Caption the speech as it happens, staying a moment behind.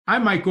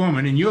I'm Mike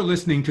Gorman, and you're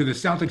listening to the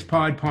Celtics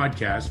Pod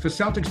podcast for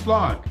Celtics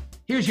Blog.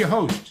 Here's your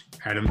host,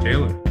 Adam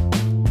Taylor.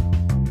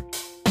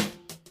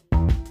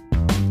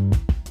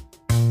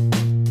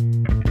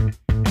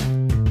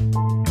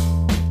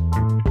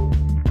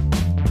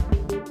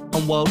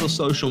 On world of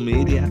social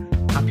media,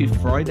 happy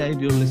Friday if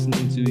you're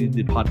listening to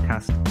the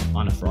podcast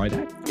on a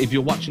Friday. If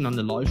you're watching on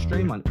the live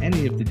stream on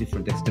any of the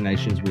different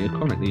destinations we are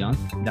currently on,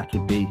 that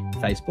would be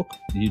Facebook,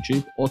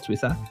 YouTube, or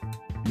Twitter.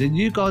 Then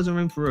you guys are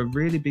in for a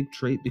really big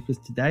treat because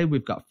today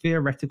we've got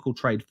Theoretical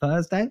Trade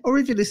Thursday, or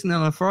if you're listening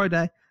on a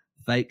Friday,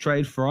 Fake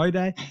Trade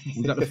Friday.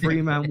 We've got the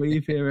three-man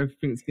weave here.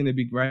 Everything's going to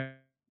be great.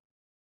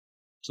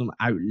 Some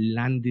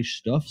outlandish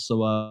stuff.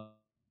 So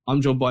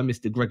I'm joined by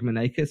Mr. Greg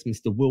Manakis,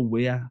 Mr. Will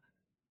Weir,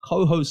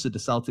 co-host of the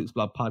Celtics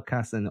Blog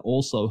podcast and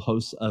also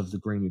host of the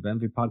Green with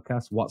Envy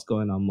podcast. What's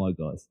going on, my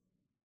guys?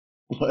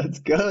 What's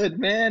good,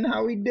 man?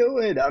 How we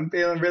doing? I'm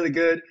feeling really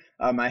good.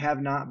 I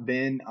have not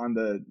been on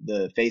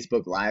the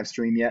Facebook live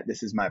stream yet.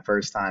 This is my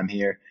first time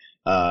here.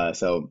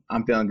 So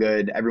I'm feeling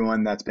good.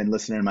 Everyone that's been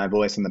listening to my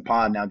voice on the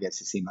pod now gets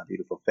to see my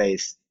beautiful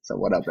face. So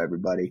what up,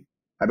 everybody?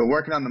 I've been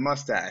working on the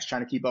mustache,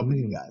 trying to keep up with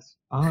you guys.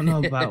 I don't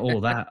know about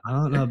all that. I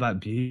don't know about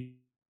beauty.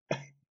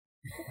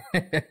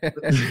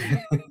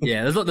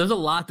 Yeah, there's a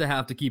lot to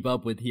have to keep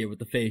up with here with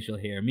the facial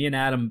hair. Me and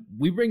Adam,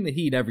 we bring the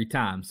heat every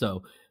time.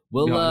 So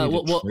we'll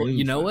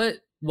you know what?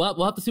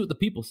 We'll have to see what the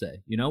people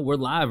say. You know, we're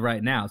live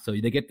right now, so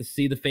they get to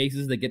see the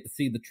faces, they get to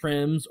see the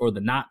trims or the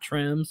not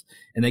trims,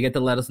 and they get to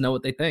let us know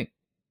what they think.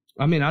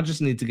 I mean, I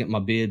just need to get my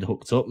beard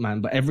hooked up,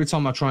 man. But every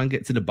time I try and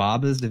get to the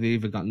barbers, they've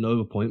either got no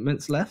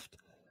appointments left,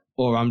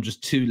 or I'm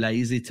just too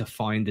lazy to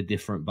find a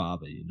different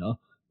barber. You know,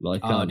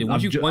 like dude,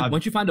 once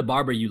you find a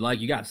barber you like,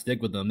 you gotta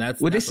stick with them.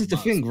 This is the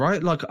thing,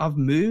 right? Like I've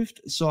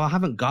moved, so I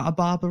haven't got a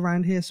barber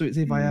around here. So it's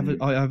if I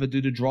ever do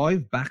the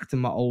drive back to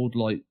my old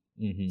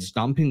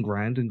stomping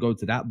ground and go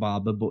to that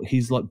barber, but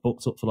he's like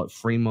booked up for like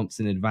 3 months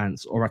in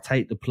advance, or I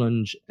take the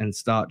plunge and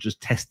start just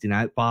testing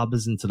out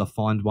barbers until I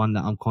find one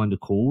that I'm kind of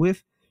cool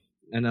with.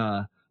 And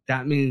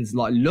that means,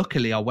 like,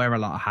 luckily I wear a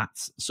lot of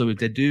hats, so if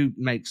they do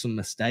make some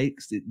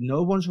mistakes,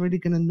 no one's really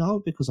going to know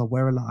because I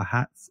wear a lot of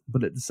hats.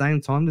 But at the same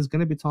time, there's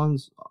going to be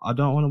times I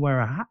don't want to wear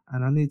a hat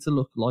and I need to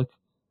look like,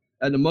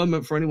 at the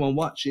moment, for anyone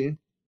watching,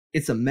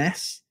 it's a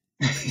mess.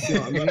 You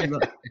know what I mean?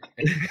 Like,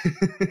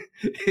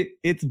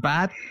 it's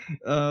bad.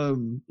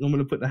 I'm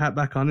gonna put the hat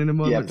back on in a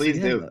moment. Yeah, please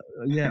do.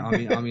 Yeah, I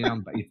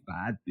mean, it's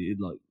bad, dude.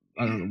 Like,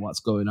 I don't know what's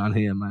going on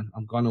here, man.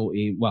 I've gone all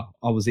emo. Well,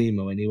 I was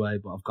emo anyway,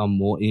 but I've gone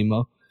more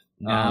emo.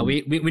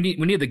 We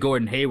need the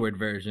Gordon Hayward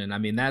version. I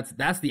mean,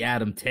 that's the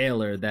Adam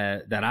Taylor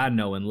that I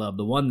know and love.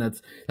 The one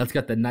that's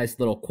got the nice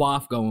little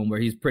coif going, where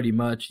he's pretty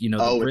much, you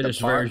know, the British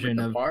version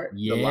of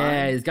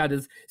he's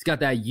got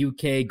that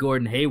UK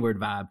Gordon Hayward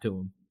vibe to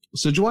him.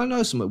 So do you want to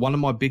know something? One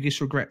of my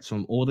biggest regrets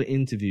from all the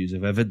interviews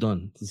I've ever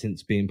done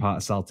since being part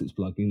of Celtics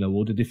Blog, you know,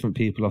 all the different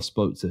people I've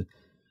spoke to,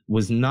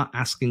 was not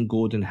asking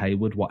Gordon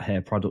Hayward what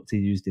hair product he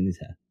used in his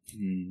hair.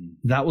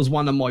 That was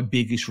one of my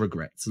biggest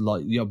regrets,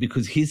 like, you know,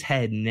 because his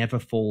hair never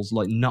falls,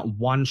 like not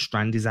one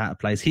strand is out of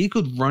place. He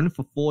could run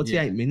for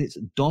 48 minutes,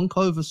 dunk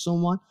over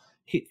someone,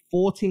 hit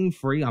 14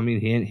 free. I mean,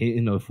 he ain't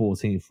hitting no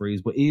 14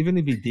 threes, but even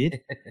if he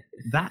did,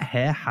 that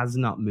hair has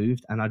not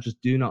moved, and I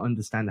just do not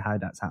understand how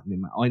that's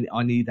happening, man.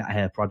 I need that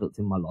hair product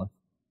in my life.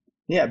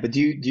 Yeah, but do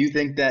you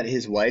think that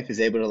his wife is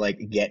able to, like,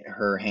 get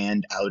her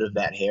hand out of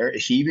that hair?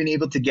 Is she even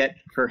able to get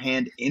her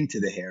hand into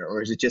the hair,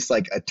 or is it just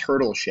like a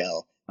turtle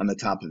shell on the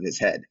top of his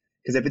head?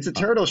 Because if it's a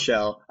turtle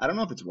shell, I don't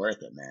know if it's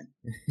worth it, man.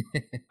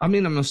 I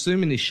mean, I'm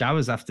assuming he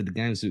showers after the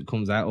game, so it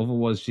comes out.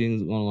 Otherwise, she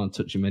ain't gonna want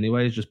to touch him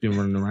anyway. He's just been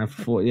running around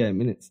for 48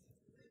 minutes.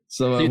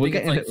 So you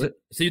think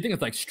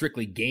it's like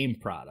strictly game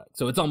product?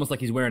 So it's almost like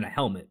he's wearing a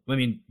helmet. I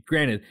mean,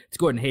 granted, it's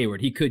Gordon Hayward.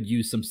 He could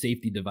use some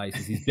safety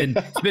devices. He's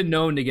been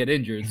known to get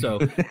injured. So,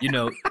 you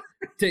know,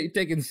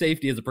 taking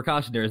safety as a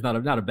precaution there is not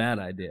a bad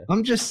idea.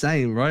 I'm just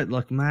saying, right?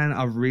 Like, man,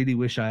 I really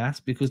wish I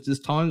asked, because there's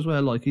times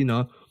where, like, you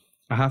know,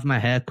 I have my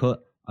hair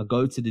cut, I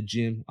go to the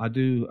gym, I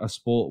do a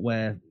sport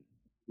where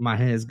my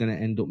hair is going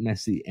to end up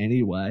messy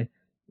anyway.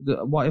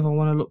 What if I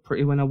want to look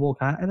pretty when I walk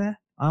out of there?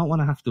 I don't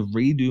want to have to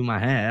redo my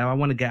hair. I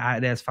want to get out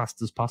of there as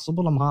fast as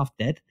possible. I'm half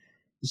dead.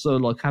 So,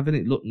 like, having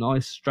it look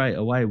nice straight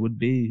away would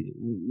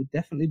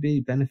definitely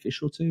be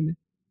beneficial to me.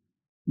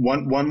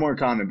 One more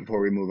comment before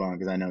we move on,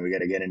 because I know we got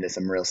to get into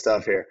some real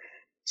stuff here.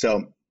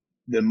 So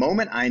the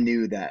moment I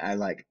knew that I,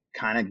 like,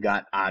 kind of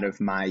got out of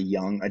my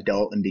young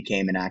adult and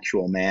became an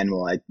actual man,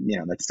 well,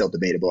 that's still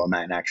debatable, am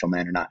I an actual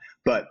man or not,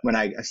 but when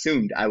I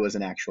assumed I was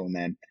an actual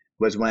man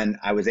was when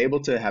I was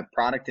able to have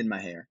product in my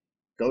hair,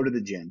 go to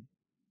the gym,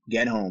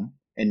 get home,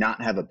 and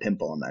not have a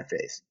pimple on my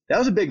face. That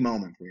was a big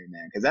moment for me,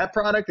 man, because that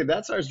product, if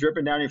that starts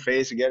dripping down your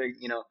face and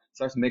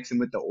starts mixing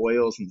with the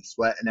oils and the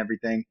sweat and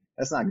everything,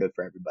 that's not good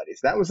for everybody.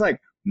 So that was like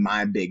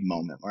my big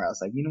moment where I was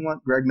like, you know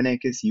what, Greg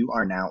Manakis, you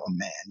are now a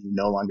man. You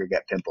no longer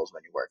get pimples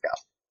when you work out.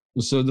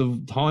 So the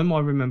time I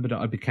remember that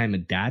I became a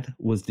dad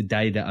was the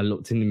day that I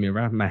looked in the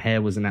mirror. My hair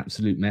was an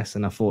absolute mess,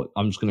 and I thought,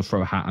 I'm just going to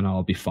throw a hat and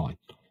I'll be fine.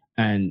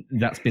 And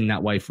that's been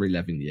that way for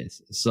 11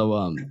 years.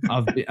 So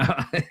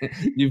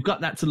you've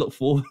got that to look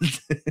forward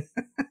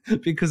to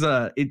because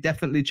it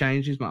definitely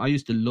changes. I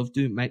used to love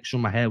to make sure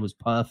my hair was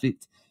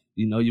perfect.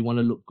 You know, you want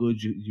to look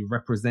good. You're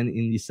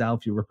representing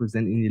yourself. You're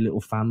representing your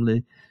little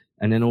family.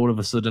 And then all of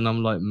a sudden,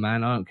 I'm like,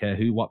 man, I don't care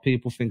what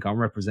people think I'm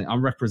representing.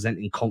 I'm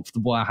representing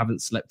comfortable. I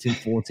haven't slept in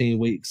 14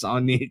 weeks. I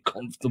need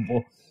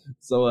comfortable.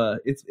 So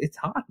it's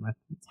hard, man.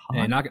 It's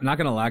hard. Hey, not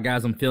gonna lie,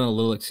 guys. I'm feeling a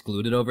little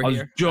excluded over here.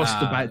 I was just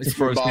about to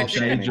throw some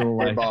shade your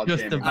way.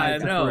 I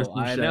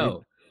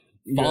know.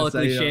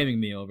 Follically shaming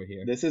me over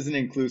here. This is an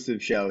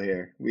inclusive show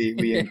here.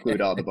 We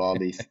include all the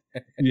baldies.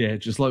 Yeah,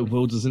 just like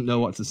Will doesn't know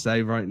what to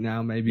say right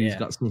now. Maybe he's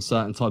got some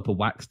certain type of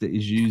wax that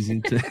he's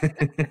using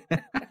to.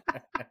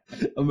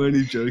 I'm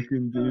only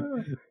joking,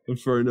 dude. I'm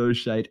throwing no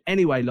shade.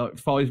 Anyway, like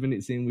 5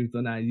 minutes in, we've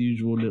done our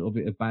usual little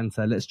bit of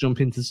banter. Let's jump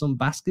into some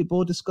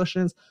basketball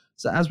discussions.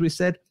 So as we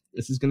said,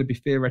 this is going to be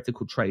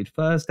Theoretical Trade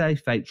Thursday,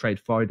 Fake Trade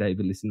Friday if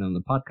you're listening on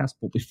the podcast.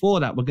 But before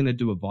that, we're going to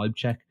do a vibe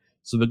check.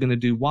 So we're going to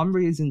do one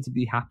reason to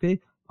be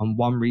happy and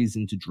one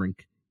reason to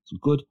drink. So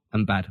good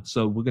and bad.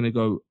 So we're going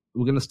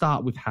to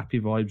start with happy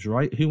vibes,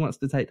 right? Who wants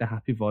to take the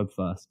happy vibe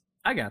first?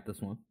 I got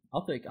this one.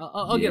 I'll get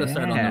us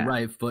started on the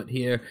right foot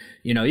here.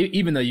 You know,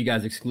 even though you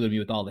guys excluded me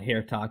with all the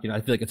hair talk, you know,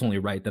 I feel like it's only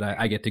right that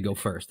I get to go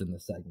first in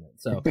this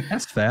segment. So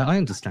that's fair. I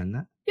understand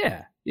that.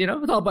 Yeah. You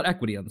know, it's all about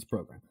equity on this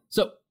program.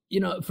 So, you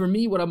know, for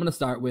me, what I'm going to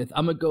start with,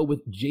 I'm going to go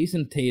with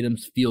Jason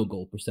Tatum's field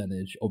goal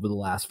percentage over the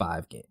last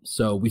 5 games.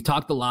 So we've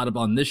talked a lot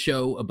on this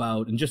show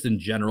about, and just in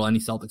general, any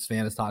Celtics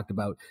fan has talked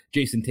about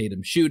Jason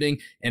Tatum shooting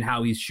and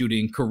how he's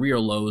shooting career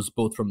lows,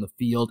 both from the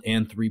field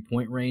and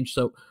 3-point range.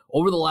 So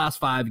over the last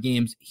 5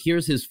 games,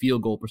 here's his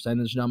field goal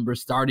percentage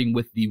numbers, starting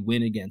with the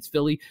win against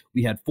Philly.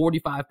 We had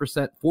 45%,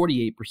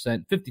 48%,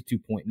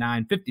 52.9,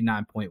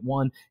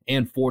 59.1,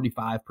 and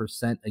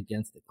 45%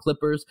 against the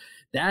Clippers.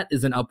 That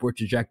is an upward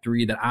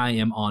trajectory that I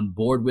am on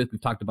board with.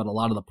 We've talked about a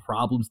lot of the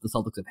problems the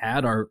Celtics have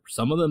had are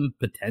some of them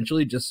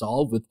potentially just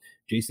solved with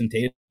Jason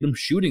Tatum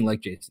shooting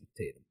like Jason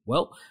Tatum.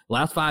 Well,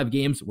 last 5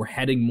 games, we're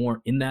heading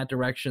more in that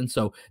direction.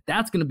 So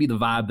that's going to be the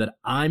vibe that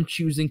I'm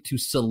choosing to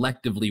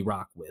selectively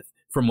rock with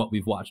from what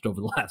we've watched over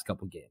the last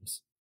couple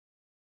games.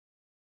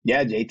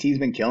 Yeah, JT's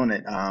been killing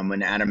it.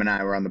 When Adam and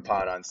I were on the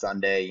pod on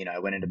Sunday, you know, I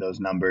went into those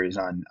numbers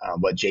on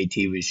what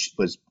JT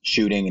was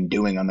shooting and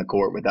doing on the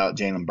court without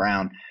Jaylen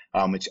Brown,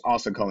 which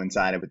also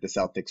coincided with the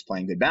Celtics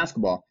playing good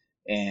basketball.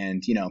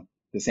 And, you know,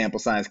 the sample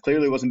size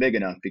clearly wasn't big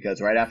enough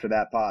because right after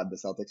that pod, the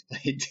Celtics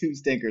played 2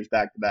 stinkers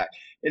back to back.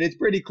 And it's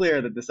pretty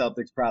clear that the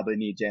Celtics probably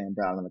need Jaylen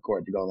Brown on the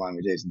court to go along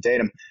with Jason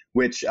Tatum,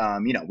 which,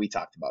 you know, we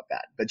talked about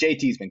that. But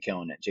JT's been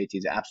killing it.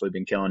 JT's absolutely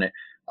been killing it.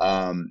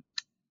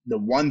 The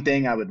one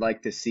thing I would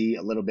like to see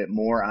a little bit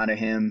more out of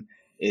him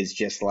is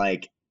just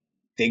like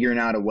figuring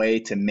out a way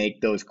to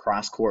make those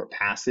cross-court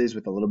passes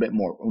with a little bit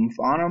more oomph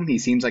on him. He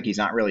seems like he's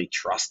not really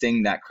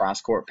trusting that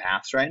cross-court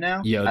pass right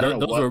now. Yeah,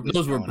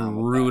 those were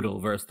brutal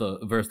versus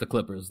the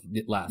Clippers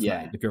last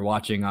night. If you're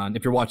watching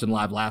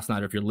live last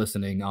night, or if you're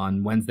listening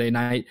on Wednesday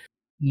night,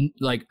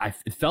 like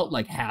it felt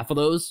like half of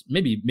those,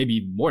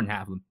 maybe more than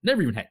half of them,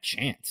 never even had a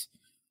chance.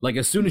 Like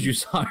as soon as you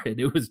saw it,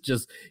 it was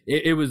just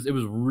it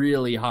was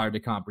really hard to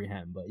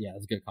comprehend. But yeah,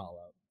 it's a good call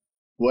out.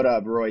 What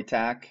up, Roy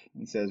Tack?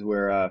 He says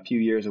we're a few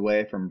years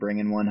away from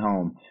bringing one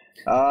home.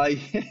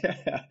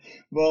 Yeah.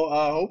 Well,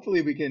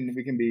 hopefully we can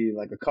be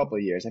like a couple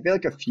of years. I feel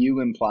like a few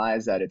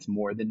implies that it's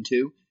more than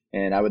 2,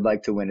 and I would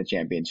like to win a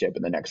championship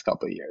in the next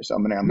couple of years. So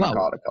I'm gonna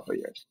call it a couple of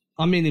years.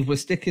 I mean, if we're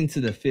sticking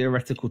to the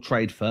Theoretical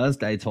Trade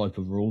Thursday type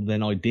of rule,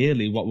 then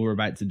ideally what we're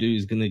about to do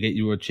is going to get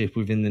you a chip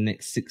within the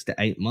next 6 to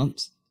 8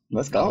 months.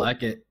 Let's go. I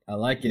like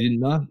it. You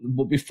know?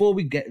 But before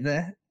we get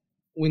there,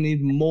 we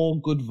need more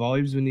good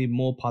vibes. We need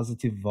more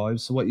positive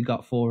vibes. So what you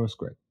got for us,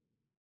 Greg?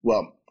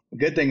 Well, the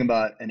good thing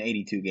about an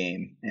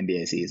 82-game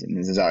NBA season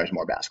is there's always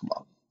more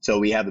basketball. So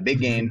we have a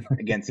big game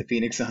against the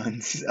Phoenix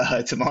Suns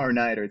tomorrow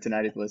night or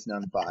tonight if you listen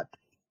on the pod.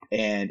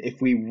 And if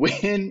we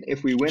win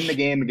the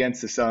game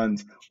against the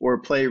Suns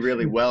or play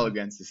really well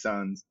against the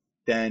Suns,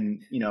 then,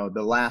 you know,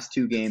 the last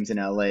 2 games in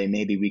LA,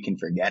 maybe we can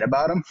forget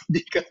about them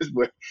because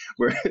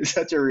we're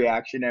such a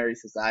reactionary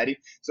society.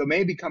 So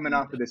maybe coming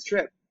off of this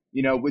trip,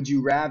 you know, would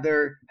you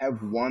rather have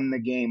won the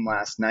game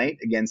last night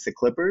against the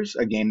Clippers,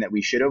 a game that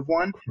we should have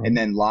won, and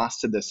then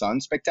lost to the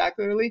Suns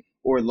spectacularly,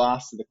 or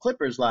lost to the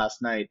Clippers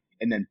last night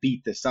and then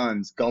beat the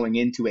Suns going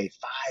into a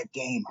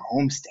 5-game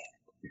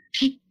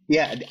homestand?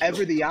 Yeah,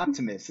 ever the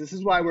optimist. This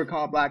is why we're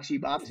called Black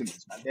Sheep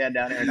Optimists. My dad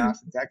down here in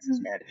Austin, Texas,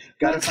 man.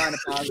 Got to find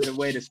a positive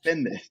way to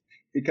spin this.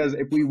 Because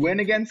if we win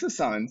against the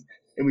Suns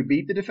and we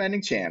beat the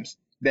defending champs,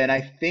 then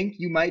I think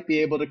you might be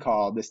able to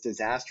call this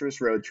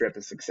disastrous road trip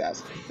a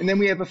success. And then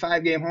we have a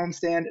 5-game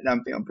homestand, and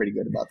I'm feeling pretty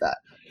good about that.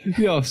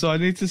 Yo, so I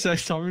need to say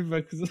sorry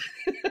because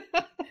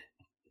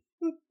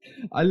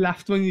I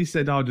laughed when you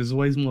said, oh, there's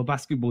always more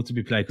basketball to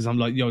be played, because I'm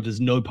like, yo,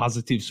 there's no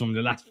positives from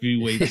the last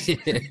few weeks.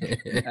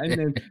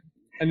 and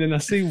then I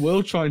see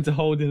Will trying to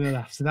hold in a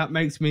laugh, so that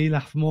makes me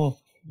laugh more.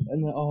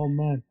 And oh,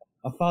 man.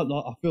 I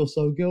feel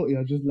so guilty.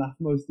 I just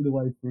laughed most of the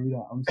way through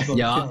that. I'm so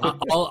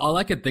all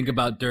I could think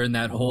about during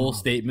that whole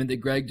statement that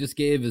Greg just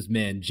gave is,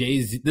 man,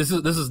 Jay-Z. This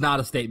is not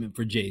a statement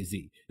for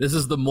Jay-Z. This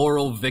is the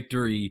moral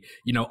victory,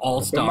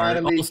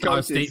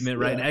 all-star statement,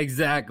 right? Yeah.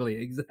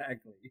 Exactly.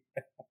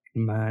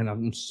 Man,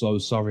 I'm so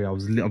sorry.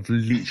 I've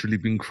literally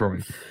been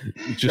crying.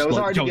 That was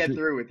hard to get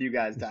through with you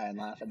guys dying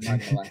laughing. I'm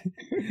not gonna lie.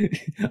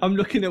 I'm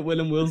looking at Will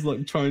and Will's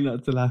like trying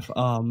not to laugh.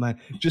 Oh man,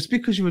 just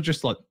because you were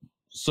just like.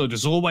 So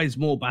there's always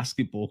more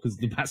basketball because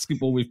the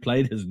basketball we've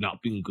played has not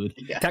been good.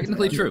 Yeah,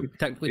 Technically true.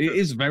 It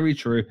is very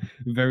true.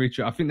 Very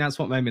true. I think that's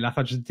what made me laugh.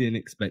 I just didn't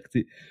expect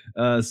it.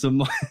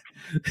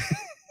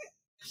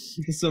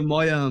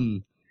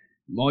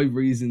 My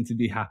reason to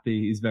be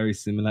happy is very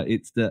similar.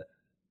 It's that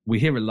we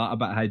hear a lot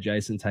about how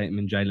Jason Tatum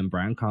and Jaylen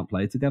Brown can't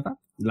play together.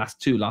 The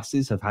last 2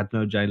 losses have had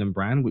no Jaylen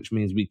Brown, which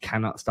means we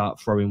cannot start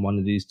throwing one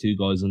of these 2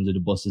 guys under the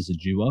bus as a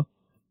duo.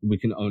 We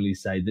can only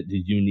say that the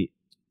unit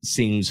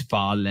seems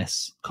far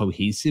less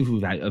cohesive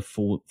without a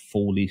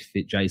fully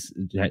fit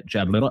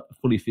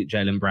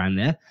Jaylen Brown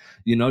there.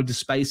 The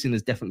spacing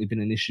has definitely been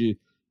an issue.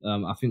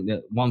 I think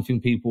that one thing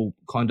people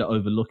kind of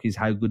overlook is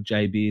how good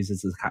JB is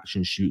as a catch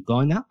and shoot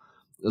guy now.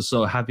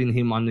 So having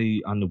him on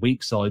the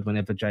weak side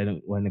whenever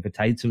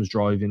Tatum's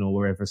driving or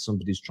wherever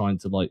somebody's trying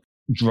to like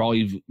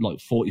drive like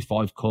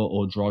 45 cut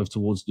or drive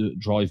towards the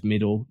drive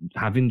middle,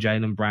 having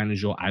Jaylen Brown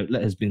as your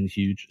outlet has been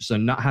huge. So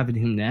not having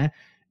him there,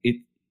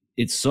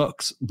 it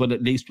sucks, but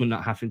at least we're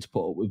not having to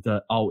put up with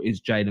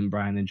it's Jaylen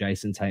Brown and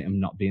Jason Tatum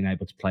not being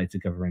able to play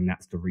together, and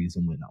that's the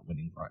reason we're not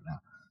winning right now.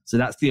 So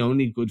that's the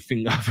only good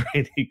thing I've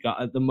really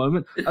got at the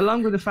moment,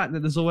 along with the fact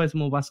that there's always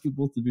more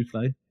basketball to be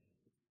played.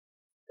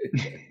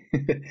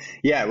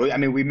 Yeah, I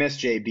mean, we missed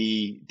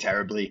JB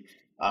terribly.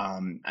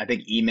 I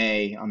think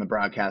Ime on the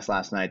broadcast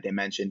last night, they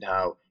mentioned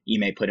how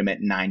Ime put him at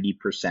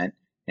 90%,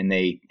 and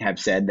they have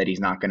said that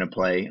he's not going to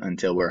play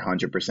until we're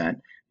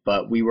 100%.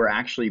 But we were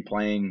actually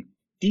playing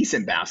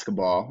decent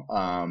basketball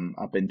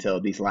up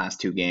until these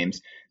last 2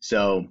 games.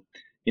 So,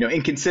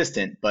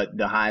 inconsistent, but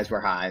the highs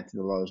were high,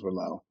 the lows were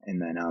low, and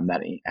then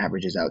that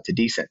averages out to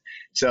decent.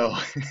 So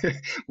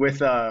with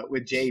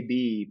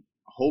JB,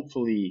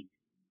 hopefully,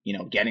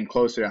 getting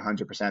closer to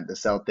 100%, the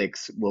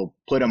Celtics will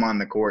put him on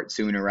the court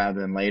sooner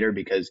rather than later,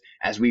 because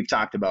as we've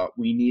talked about,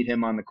 we need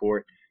him on the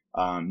court,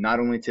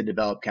 not only to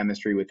develop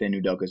chemistry within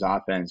Udoka's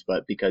offense,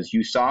 but because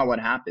you saw what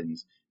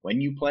happens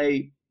when you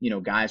play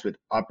guys with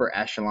upper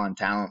echelon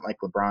talent like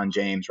LeBron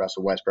James,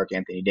 Russell Westbrook,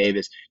 Anthony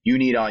Davis. You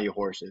need all your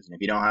horses. And if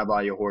you don't have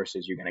all your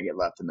horses, you're going to get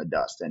left in the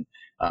dust. And,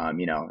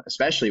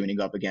 especially when you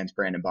go up againts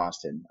Brandon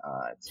Boston,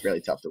 it's really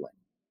tough to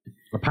win.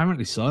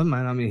 Apparently so,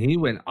 man. I mean, he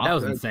went up. That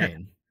was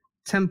insane.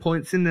 10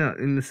 points in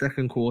the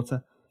second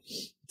quarter.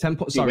 10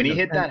 points. When he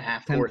hit that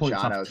half-court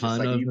shot, I was just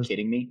like, are you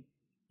kidding me?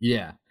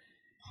 Yeah.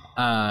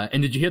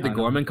 And did you hear the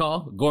Gorman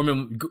call?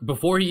 Gorman,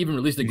 before he even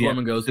released it,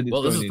 Gorman goes,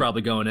 well, this is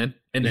probably going in.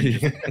 And then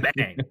just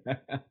bang,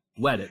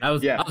 wet it. I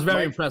was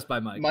very impressed by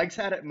Mike. Mike's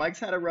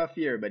had a rough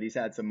year, but he's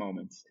had some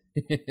moments.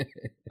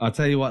 I'll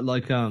tell you what,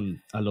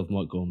 I love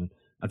Mike Gorman.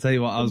 I'll tell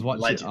you what, I was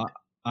watching,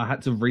 I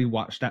had to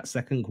rewatch that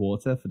second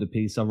quarter for the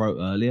piece I wrote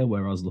earlier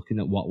where I was looking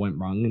at what went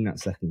wrong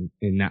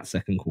in that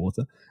second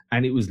quarter.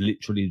 And it was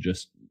literally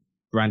just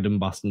Brandon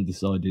Boston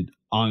decided,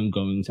 I'm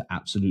going to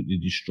absolutely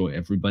destroy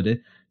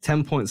everybody.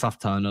 10 points off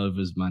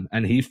turnovers, man.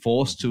 And he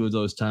forced 2 of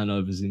those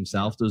turnovers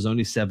himself. There was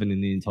only 7 in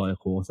the entire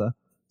quarter.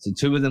 So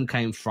 2 of them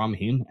came from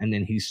him, and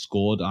then he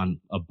scored on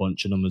a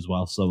bunch of them as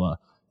well. So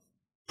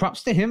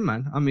props to him,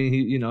 man. I mean,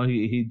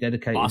 he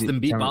dedicated Boston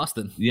beat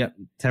Boston. Yep.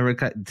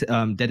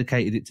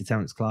 Dedicated it to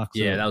Terrence Clark.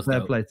 So yeah, that was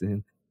fair play to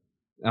him.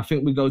 I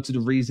think we go to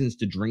the reasons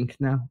to drink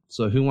now.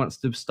 So who wants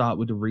to start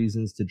with the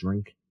reasons to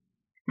drink?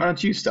 Why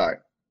don't you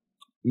start?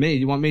 Me?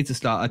 You want me to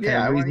start? Okay,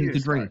 yeah, a reason to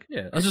drink.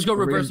 Yeah, let's just go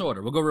reverse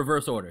order. We'll go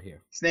reverse order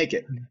here. Snake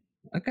it.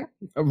 Okay.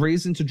 A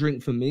reason to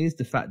drink for me is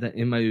the fact that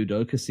Ime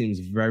Udoka seems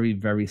very,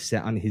 very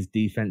set on his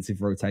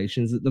defensive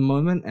rotations at the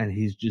moment, and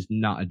he's just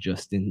not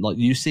adjusting. Like,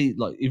 you see,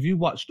 like, if you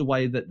watch the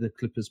way that the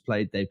Clippers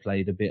played, they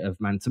played a bit of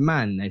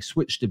man-to-man. They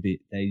switched a bit.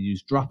 They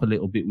used drop a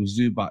little bit with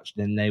Zubac.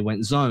 Then they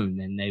went zone.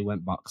 Then they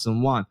went box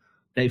and one.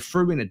 They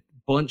threw in a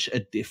bunch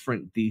of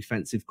different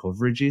defensive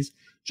coverages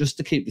just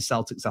to keep the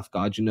Celtics off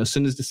guard. As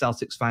soon as the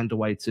Celtics found a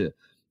way to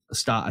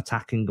start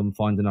attacking and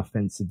find an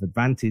offensive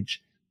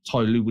advantage, Ty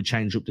Lue would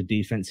change up the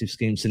defensive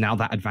scheme. So now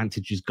that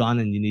advantage is gone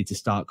and you need to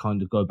start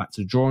kind of go back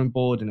to the drawing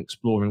board and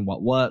exploring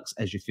what works.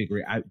 As you figure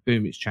it out,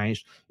 boom, it's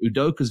changed.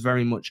 Udoka's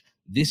very much,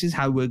 this is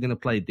how we're going to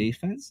play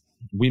defense.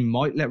 We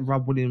might let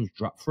Rob Williams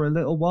drop for a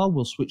little while.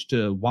 We'll switch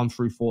to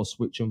 1-3-4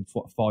 switch and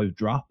 5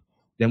 drop.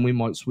 Then we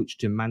might switch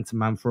to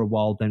man-to-man for a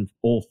while, then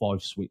all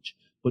 5 switch.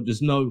 But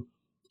there's no,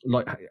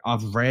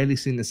 I've rarely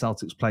seen the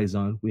Celtics play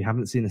zone. We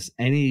haven't seen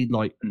any,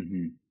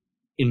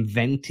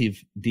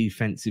 inventive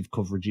defensive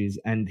coverages,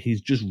 and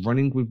he's just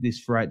running with this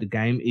throughout the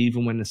game,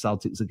 even when the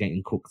Celtics are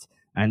getting cooked.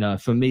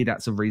 And for me,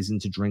 that's a reason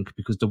to drink,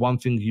 because the one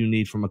thing you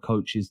need from a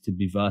coach is to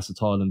be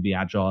versatile and be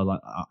agile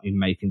in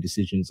making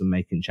decisions and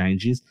making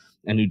changes.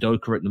 And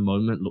Udoka at the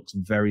moment looks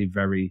very,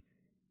 very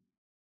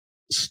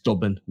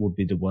stubborn would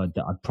be the word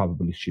that I'd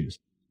probably choose.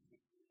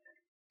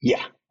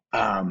 Yeah.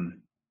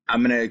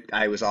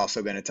 I was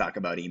also going to talk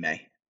about Ime.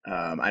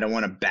 I don't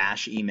want to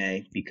bash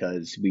Ime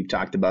because we've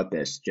talked about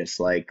this, just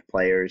like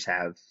players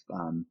have,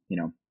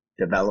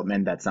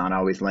 development that's not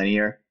always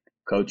linear.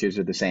 Coaches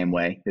are the same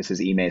way. This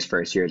is Ime's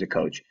first year as a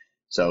coach.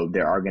 So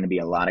there are going to be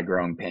a lot of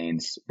growing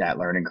pains. That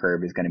learning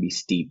curve is going to be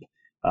steep.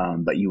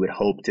 But you would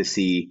hope to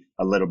see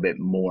a little bit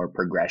more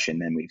progression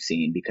than we've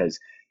seen, because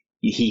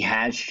he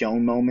has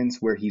shown moments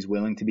where he's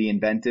willing to be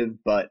inventive.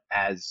 But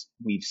as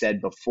we've said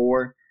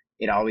before,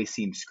 it always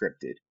seems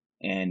scripted.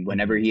 And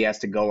whenever he has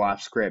to go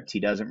off script, he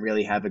doesn't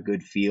really have a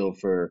good feel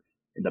for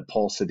the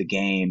pulse of the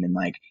game. And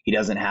like, he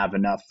doesn't have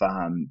enough,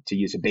 to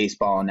use a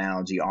baseball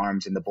analogy,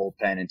 arms in the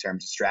bullpen in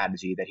terms of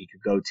strategy that he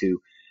could go to.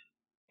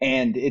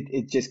 And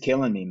it's just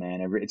killing me,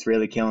 man. It's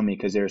really killing me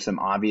because there are some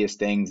obvious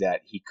things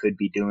that he could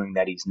be doing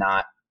that he's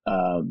not.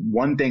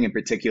 One thing in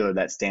particular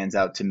that stands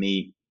out to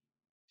me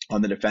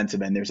on the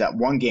defensive end, there's that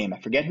one game,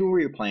 I forget who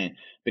we were playing,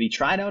 but he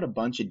tried out a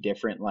bunch of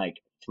different like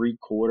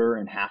 3/4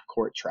 and half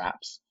court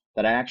traps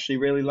that I actually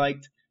really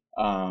liked.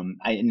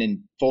 And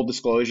in full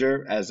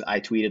disclosure, as I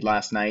tweeted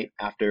last night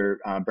after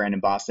Brandon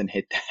Boston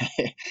hit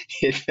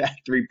that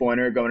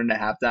 3-pointer going into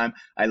halftime,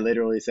 I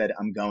literally said,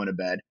 I'm going to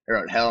bed. I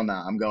wrote, hell no,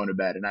 I'm going to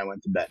bed. And I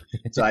went to bed.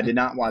 So I did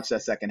not watch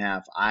that second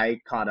half. I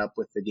caught up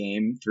with the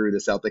game through the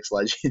Celtics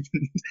Legend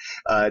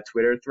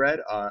Twitter thread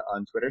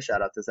on Twitter.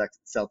 Shout out to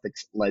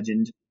Celtics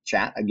Legend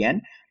chat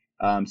again.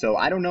 So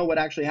I don't know what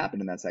actually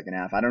happened in that second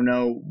half. I don't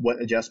know what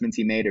adjustments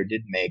he made or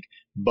didn't make,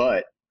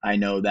 but I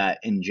know that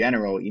in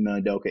general,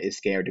 Ime Udoka is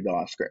scared to go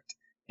off script,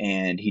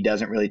 and he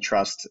doesn't really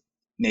trust,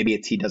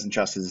 maybe he doesn't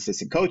trust his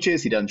assistant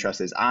coaches. He doesn't trust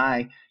his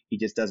eye. He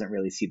just doesn't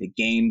really see the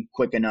game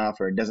quick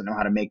enough, or doesn't know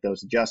how to make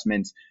those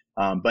adjustments.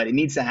 But it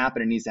needs to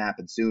happen. It needs to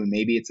happen soon.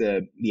 Maybe it's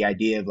the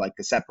idea of like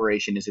the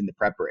separation is in the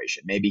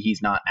preparation. Maybe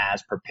he's not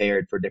as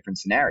prepared for different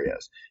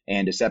scenarios.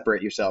 And to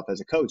separate yourself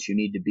as a coach, you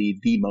need to be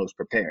the most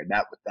prepared.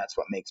 That's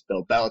what makes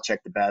Bill Belichick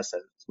the best.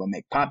 That's what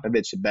makes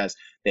Popovich the best.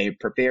 They're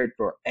prepared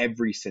for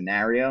every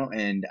scenario.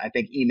 And I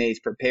think Ime's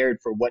prepared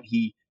for what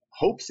he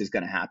hopes is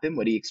going to happen,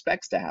 what he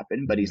expects to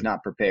happen, but he's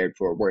not prepared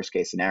for worst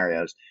case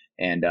scenarios.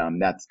 And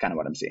that's kind of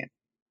what I'm seeing.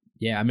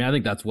 Yeah, I mean, I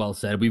think that's well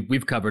said.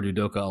 We've covered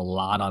Udoka a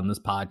lot on this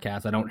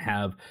podcast. I don't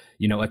have,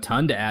 a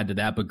ton to add to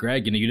that. But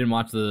Greg, you didn't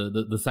watch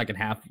the second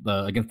half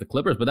against the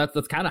Clippers, but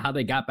that's kind of how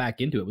they got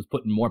back into it, was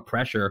putting more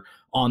pressure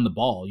on the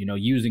ball,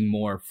 using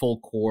more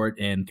full court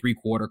and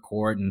 3/4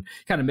 court and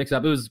kind of mix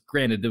up. It was,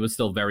 granted, it was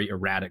still very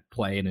erratic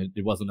play, and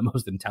it wasn't the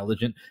most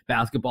intelligent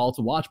basketball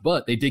to watch,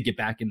 but they did get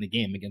back in the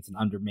game against an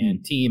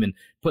undermanned team and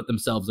put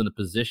themselves in a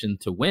position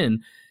to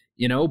win,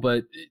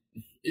 but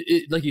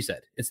like you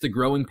said, it's the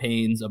growing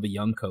pains of a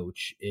young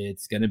coach.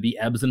 It's going to be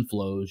ebbs and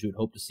flows. You would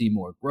hope to see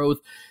more growth.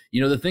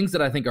 The things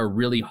that I think are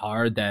really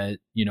hard that,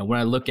 when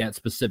I look at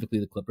specifically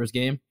the Clippers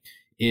game,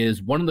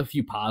 is one of the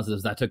few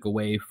positives I took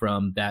away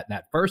from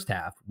that first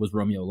half was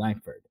Romeo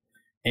Langford.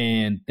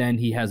 And then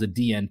he has a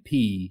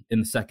DNP in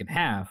the second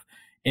half.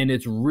 And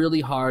it's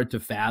really hard to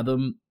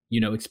fathom,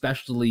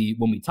 especially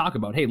when we talk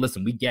about, hey,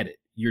 listen, we get it.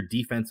 You're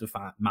defensive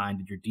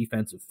minded, you're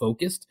defensive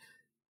focused.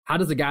 How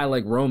does a guy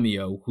like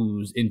Romeo,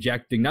 who's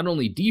injecting not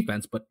only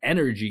defense, but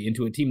energy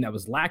into a team that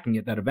was lacking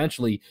it, that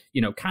eventually,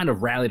 kind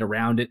of rallied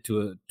around it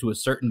to a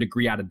certain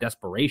degree out of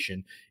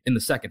desperation in the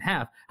second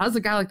half, how does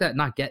a guy like that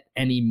not get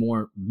any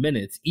more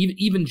minutes,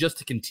 even just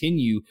to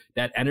continue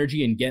that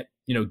energy and get,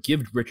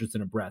 give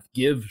Richardson a breath,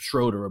 give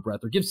Schroeder a breath,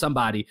 or give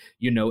somebody,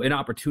 an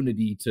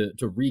opportunity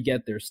to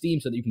re-get their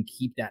steam so that you can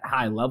keep that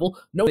high level.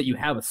 Know that you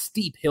have a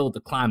steep hill to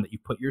climb that you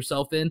put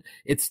yourself in.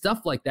 It's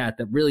stuff like that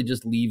really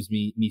just leaves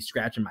me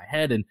scratching my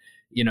head and,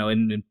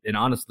 and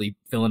honestly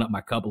filling up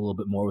my cup a little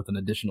bit more with an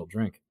additional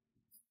drink.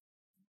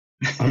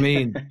 I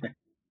mean,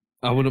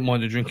 I wouldn't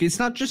mind a drink. It's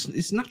not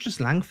just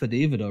Langford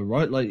either, though,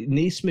 right? Like,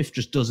 Nesmith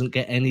just doesn't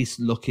get any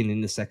looking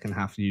in the second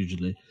half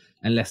usually,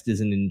 unless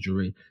there's an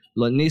injury.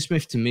 Like,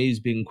 Nesmith to me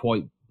has been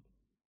quite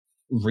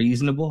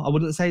reasonable. I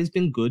wouldn't say he's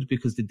been good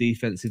because the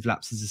defensive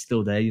lapses are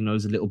still there.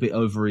 He's a little bit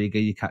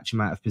overeager. You catch him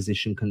out of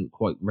position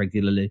quite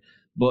regularly,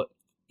 but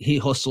he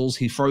hustles.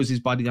 He throws his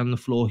body on the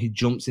floor. He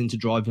jumps into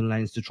driving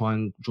lanes to try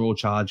and draw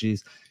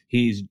charges.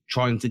 He's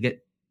trying to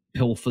get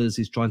pilfers.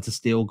 He's trying to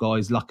steal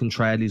guys. Lock and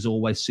trail. He's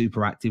always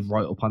super active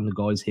right up on the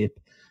guy's hip.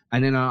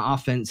 And then on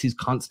offense, he's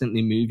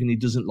constantly moving. He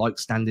doesn't like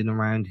standing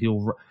around.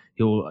 He'll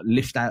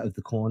lift out of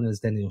the corners,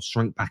 then he'll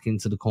shrink back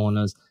into the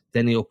corners,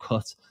 then he'll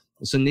cut.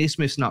 So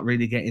Nesmith's not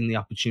really getting the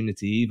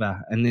opportunity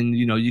either. And then,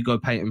 you go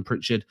Peyton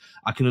Pritchard.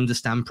 I can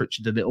understand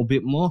Pritchard a little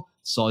bit more.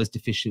 Size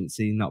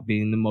deficiency, not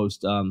being the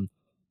most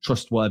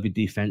trustworthy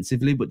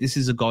defensively. But this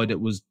is a guy that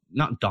was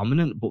not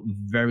dominant, but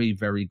very,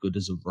 very good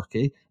as a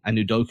rookie. And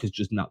Udoka's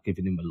just not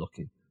giving him a look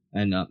in.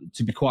 And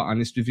to be quite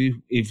honest with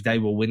you, if they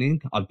were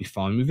winning, I'd be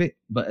fine with it.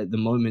 But at the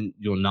moment,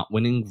 you're not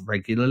winning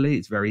regularly.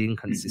 It's very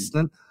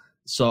inconsistent.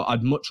 So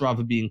I'd much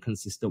rather be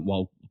inconsistent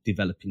while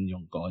developing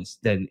young guys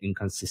than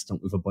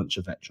inconsistent with a bunch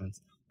of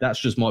veterans.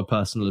 That's just my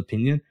personal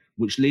opinion,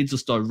 which leads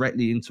us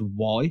directly into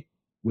why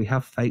we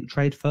have Fake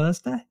Trade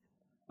Thursday.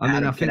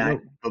 I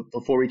think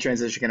before we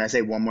transition, can I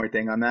say one more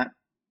thing on that?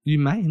 You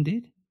may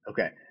indeed.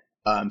 Okay.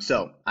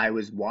 So I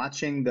was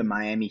watching the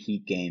Miami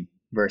Heat game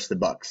versus the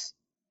Bucks.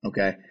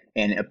 Okay.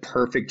 And a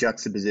perfect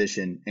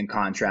juxtaposition and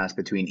contrast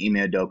between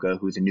Ime Udoka,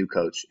 who's a new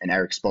coach, and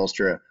Erik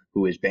Spoelstra,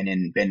 who has been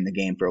in the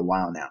game for a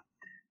while now.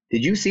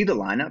 Did you see the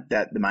lineup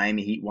that the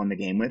Miami Heat won the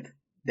game with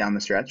down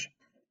the stretch?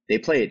 They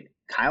played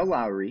Kyle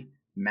Lowry,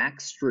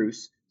 Max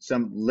Strus,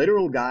 some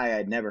literal guy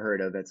I'd never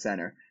heard of at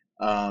center.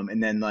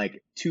 And then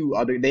like two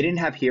other, they didn't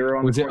have Hero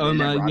on the court. Was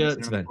it Omer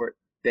Yurtseven?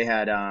 They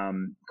had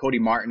Cody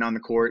Martin on the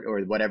court, or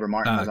whatever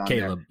Martin was on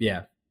Caleb, there.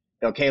 Yeah.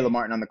 Oh, Caleb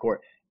Martin on the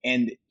court.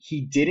 And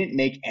he didn't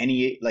make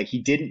any, like,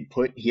 he didn't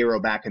put Hero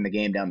back in the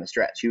game down the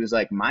stretch. He was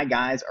like, my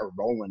guys are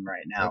rolling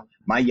right now.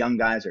 My young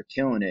guys are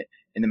killing it.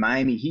 And the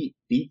Miami Heat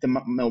beat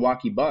the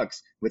Milwaukee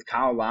Bucks with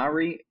Kyle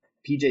Lowry,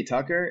 PJ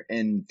Tucker,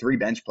 and 3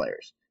 bench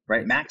players,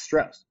 right? Max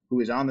Strus, who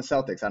is on the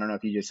Celtics. I don't know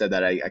if you just said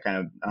that. I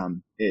kind of,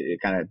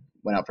 it kind of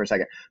went out for a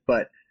second.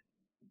 But,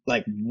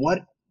 like,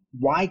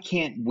 why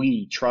can't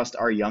we trust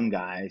our young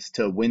guys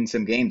to win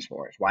some games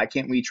for us? Why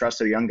can't we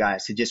trust our young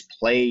guys to just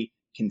play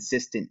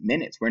consistent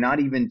minutes? We're not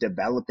even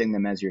developing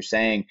them, as you're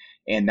saying.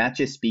 And that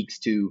just speaks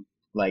to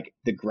like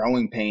the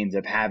growing pains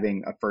of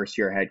having a first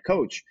year head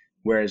coach.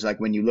 Whereas like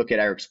when you look at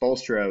Erik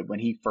Spoelstra, when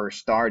he first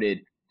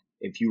started,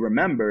 if you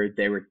remember,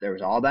 there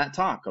was all that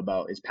talk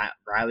about, is Pat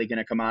Riley going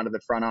to come out of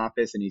the front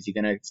office and is he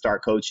going to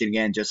start coaching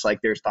again? Just like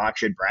there's talk,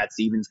 should Brad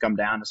Stevens come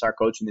down to start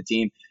coaching the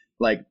team?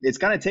 Like, it's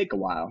going to take a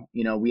while.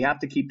 You know, we have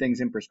to keep things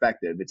in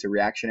perspective. It's a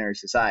reactionary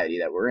society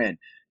that we're in.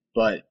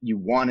 But you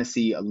want to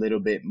see a little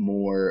bit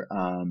more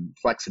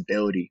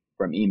flexibility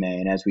from Ime.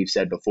 And as we've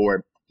said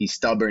before, he's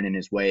stubborn in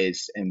his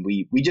ways. And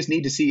we just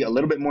need to see a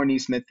little bit more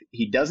Nesmith.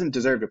 He doesn't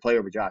deserve to play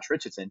over Josh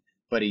Richardson,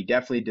 but he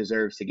definitely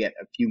deserves to get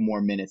a few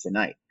more minutes a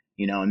night.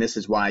 You know, and this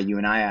is why you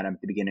and I, Adam,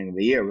 at the beginning of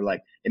the year, we're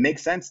like, it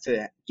makes sense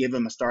to give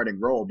him a starting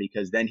role,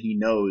 because then he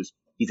knows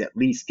he's at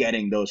least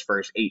getting those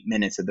first 8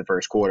 minutes of the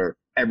first quarter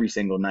every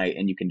single night,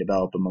 and you can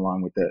develop him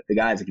along with the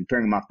guys. If you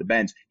bring him off the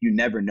bench, you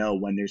never know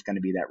when there's going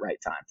to be that right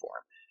time for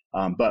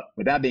him. But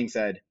with that being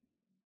said,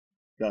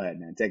 go ahead,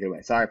 man. Take it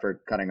away. Sorry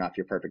for cutting off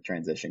your perfect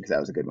transition, because that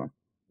was a good one.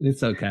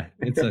 It's okay.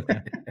 It's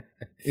okay.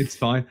 It's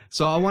fine.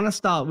 So I want to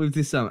start with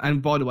this.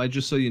 And by the way,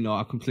 just so you know,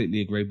 I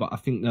completely agree. But I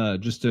think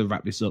just to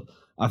wrap this up,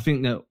 I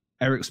think that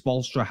Erik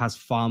Spoelstra has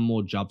far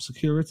more job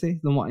security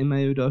than what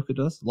Ime Udoka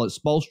does. Like,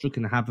 Spoelstra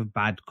can have a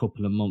bad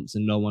couple of months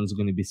and no one's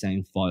going to be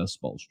saying fire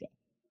Spoelstra.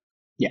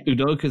 Yeah.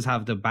 Udoka's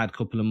had the bad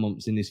couple of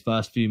months in his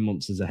first few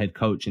months as a head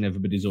coach, and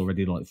everybody's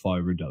already like,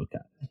 fire Udoka.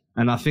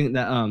 And I think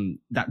that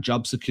that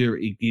job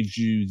security gives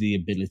you the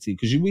ability,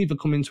 because you either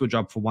come into a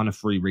job for one of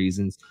 3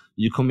 reasons.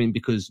 You come in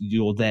because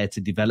you're there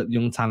to develop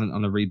young talent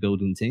on a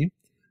rebuilding team.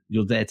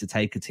 You're there to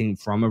take a team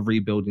from a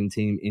rebuilding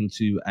team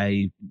into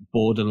a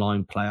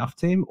borderline playoff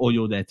team, or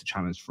you're there to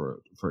challenge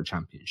for a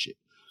championship.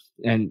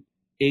 And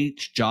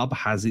each job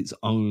has its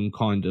own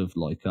kind of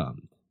like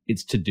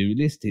its to-do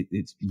list,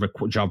 its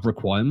job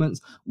requirements.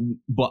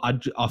 But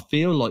I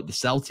feel like the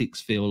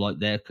Celtics feel like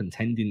they're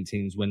contending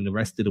teams when the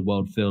rest of the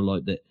world feel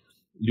like that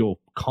you're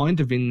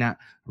kind of in that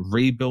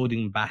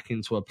rebuilding back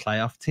into a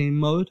playoff team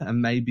mode.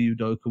 And maybe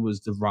Udoka was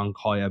the wrong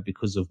hire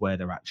because of where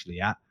they're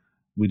actually at.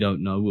 We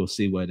don't know. We'll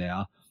see where they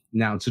are.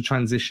 Now, to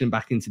transition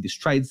back into these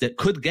trades that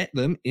could get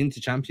them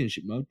into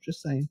championship mode,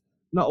 just saying,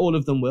 not all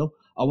of them will.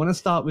 I want to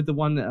start with the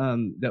one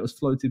that was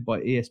floated by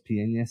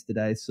ESPN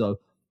yesterday. So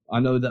I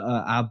know that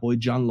our boy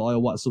John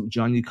Lyle, what's up,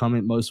 John? You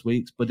comment most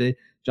weeks, but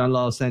John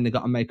Lyle saying they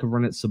got to make a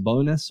run at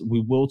Sabonis. We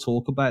will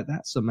talk about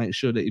that. So make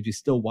sure that if you're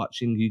still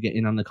watching, you get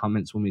in on the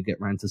comments when we get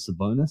round to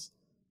Sabonis.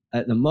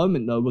 At the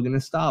moment, though, we're going to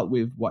start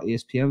with what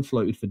ESPN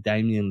floated for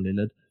Damian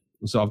Lillard.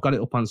 So I've got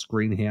it up on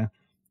screen here.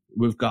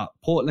 We've got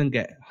Portland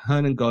get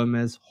Hernan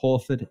Gomez,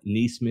 Horford,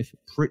 Nesmith,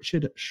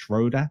 Pritchard,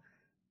 Schroeder,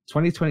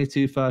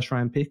 2022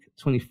 first-round pick,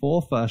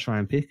 24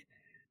 first-round pick,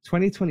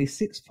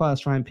 2026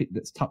 first-round pick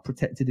that's top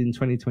protected in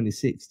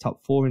 2026,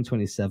 top 4 in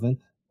 27,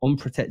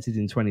 unprotected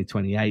in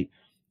 2028,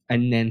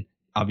 and then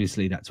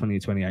obviously that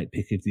 2028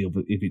 pick if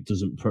it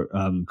doesn't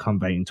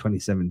convey in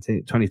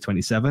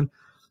 2027.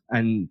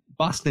 And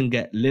Boston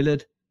get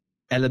Lillard,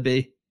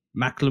 Ellaby,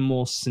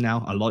 McLemore,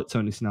 Snell. I like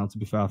Tony Snell, to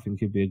be fair. I think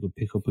he'd be a good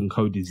pickup, and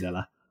Cody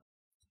Zeller.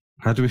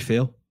 How do we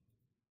feel?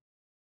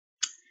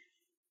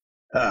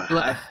 Go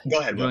ahead. Go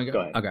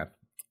ahead. Okay.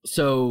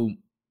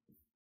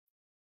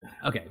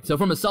 So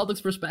from a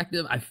Celtics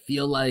perspective, I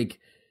feel like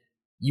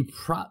we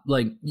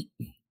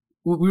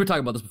were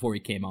talking about this before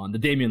we came on. The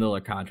Damian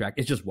Lillard contract,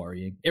 it's just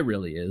worrying. It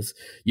really is.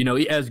 You know,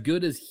 as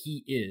good as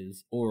he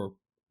is, or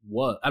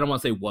was, I don't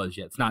want to say was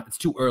yet. It's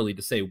too early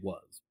to say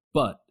was,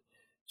 but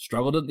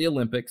struggled at the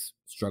Olympics,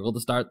 struggled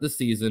to start this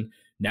season.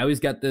 Now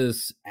he's got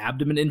this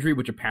abdomen injury,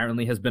 which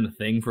apparently has been a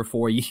thing for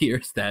 4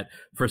 years that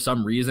for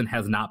some reason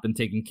has not been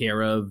taken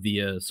care of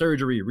via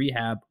surgery,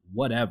 rehab,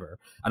 whatever.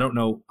 I don't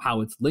know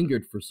how it's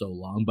lingered for so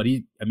long, but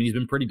he's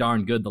been pretty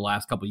darn good the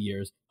last couple of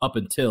years up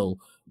until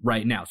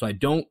right now. So I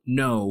don't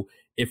know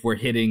if we're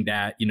hitting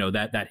that,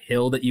 that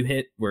hill that you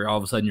hit where all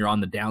of a sudden you're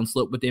on the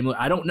downslope with Damian.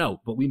 I don't know,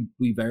 but we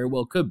very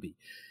well could be.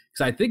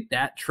 Because I think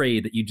that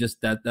trade that you just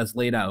that's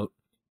laid out,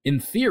 in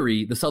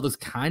theory, the Celtics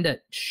kind of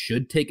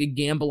should take a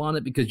gamble on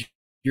it because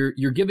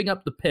you're giving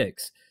up the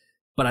picks,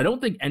 but I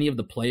don't think any of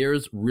the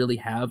players really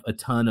have a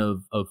ton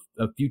of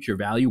future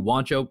value.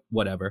 Juancho,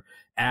 whatever.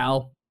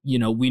 Al,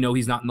 we know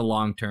he's not in the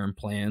long-term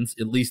plans,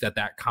 at least at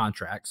that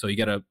contract. So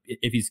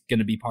if he's going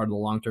to be part of the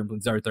long-term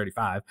plans, he's already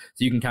 35.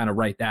 So you can kind of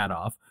write that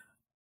off.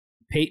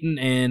 Peyton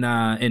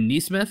and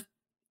Nesmith,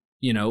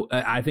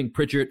 I think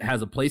Pritchard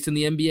has a place in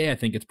the NBA. I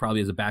think it's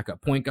probably as a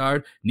backup point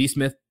guard.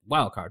 Nesmith,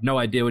 wild card. No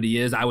idea what he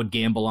is. I would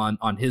gamble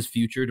on his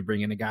future to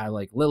bring in a guy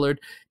like Lillard.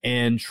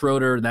 And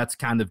Schroeder, that's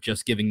kind of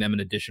just giving them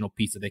an additional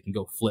piece that they can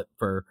go flip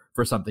for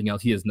something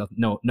else. He has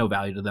no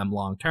value to them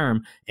long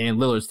term. And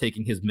Lillard's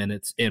taking his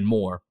minutes and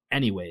more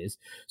anyways.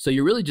 So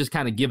you're really just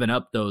kind of giving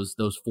up those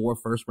 4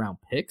 first-round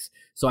picks.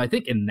 So I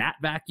think in that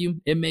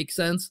vacuum, it makes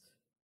sense.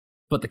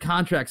 But the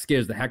contract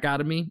scares the heck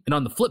out of me. And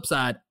on the flip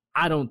side,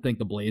 I don't think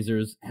the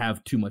Blazers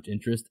have too much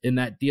interest in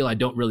that deal. I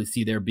don't really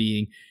see there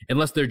being,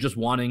 unless they're just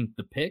wanting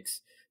the picks,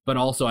 but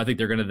also I think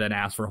they're going to then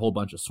ask for a whole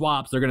bunch of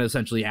swaps. They're going to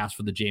essentially ask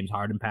for the James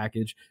Harden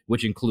package,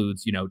 which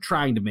includes,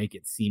 trying to make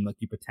it seem like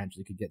you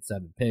potentially could get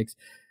 7 picks.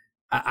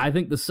 I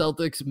think the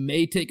Celtics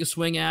may take a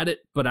swing at it,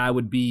 but I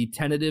would be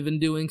tentative in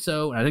doing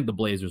so. And I think the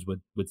Blazers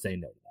would say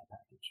no to that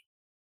package.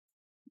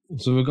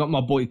 So we've got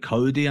my boy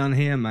Cody on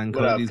here, man.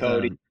 What up,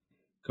 Cody?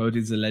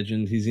 Cody's a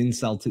legend. He's in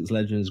Celtics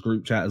Legends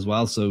group chat as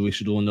well, so we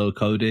should all know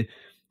Cody.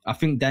 I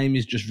think Dame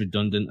is just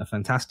redundant, a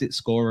fantastic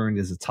scorer and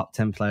is a top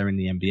 10 player in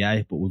the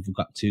NBA, but we've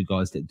got 2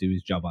 guys that do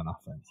his job on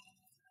offense.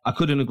 I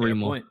couldn't agree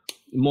more. Point.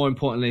 More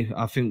importantly,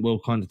 I think Will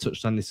kind of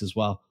touched on this as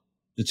well.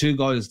 The 2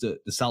 guys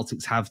that the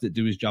Celtics have that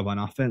do his job on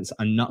offense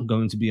are not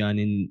going to be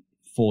earning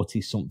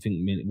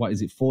 40-something million. What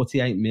is it,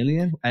 48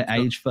 million at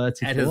age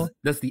 34?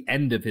 That's the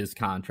end of his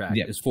contract,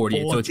 is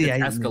 48, so it's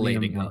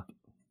escalating up.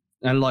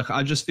 And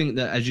I just think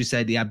that, as you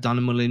say, the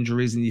abdominal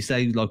injuries, and you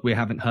say we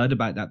haven't heard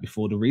about that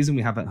before. The reason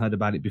we haven't heard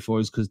about it before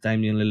is because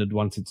Damian Lillard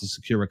wanted to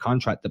secure a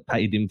contract that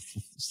paid him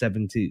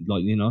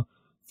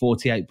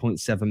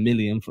 48.7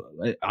 million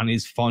on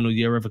his final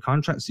year of a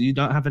contract. So you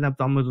don't have an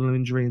abdominal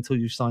injury until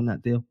you sign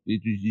that deal.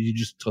 You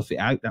just tough it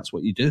out. That's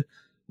what you do.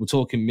 We're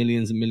talking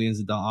millions and millions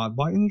of dollars.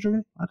 By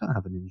injury? I don't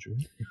have an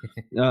injury.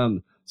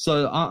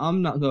 So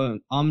I'm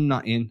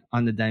not in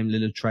on the Dame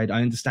Lillard trade.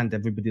 I understand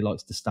everybody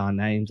likes to star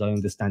names. I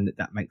understand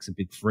that makes a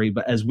big 3.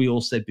 But as we all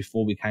said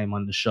before we came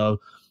on the show,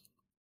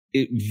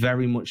 it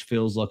very much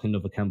feels like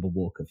another Kemba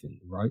Walker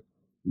thing, right?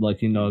 A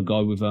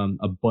guy with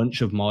a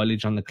bunch of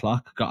mileage on the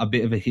clock, got a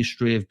bit of a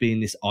history of being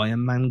this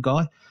Iron Man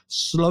guy.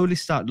 Slowly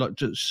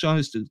just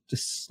shows the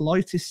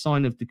slightest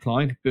sign of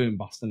decline. Boom,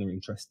 Boston are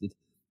interested.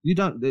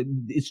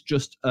 It's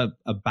just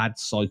a bad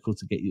cycle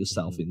to get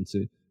yourself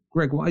into.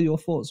 Greg, what are your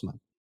thoughts, man?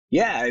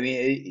 Yeah, I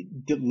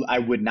mean, I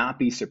would not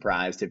be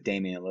surprised if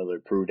Damian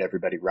Lillard proved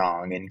everybody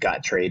wrong and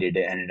got traded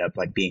and ended up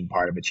being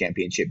part of a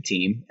championship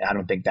team. I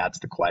don't think that's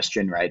the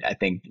question, right? I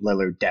think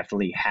Lillard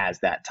definitely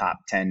has that top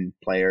 10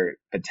 player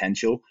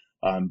potential.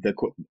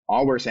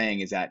 All we're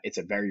saying is that it's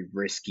a very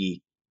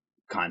risky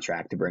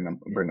contract to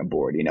bring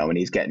aboard, and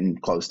he's getting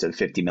close to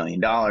 $50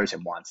 million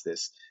and wants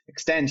this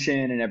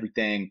extension and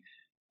everything.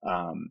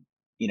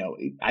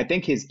 I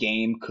think his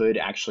game could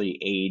actually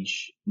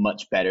age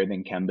much better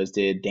than Kemba's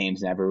did.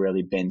 Dame's never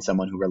really been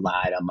someone who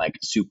relied on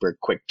super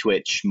quick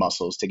twitch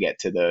muscles to get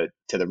to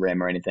the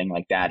rim or anything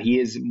like that. He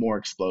is more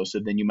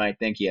explosive than you might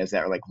think. He has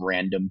that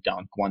random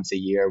dunk once a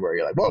year where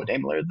you're like, whoa,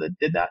 Dame Lillard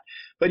did that.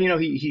 But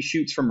he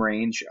shoots from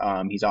range.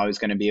 He's always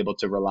going to be able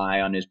to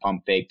rely on his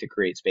pump fake to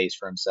create space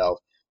for himself.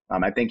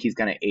 I think he's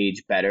going to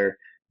age better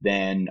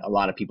than a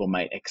lot of people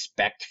might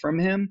expect from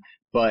him,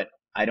 but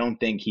I don't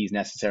think he's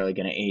necessarily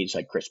going to age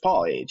like Chris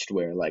Paul aged,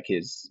 where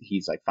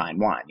he's like fine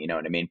wine. You know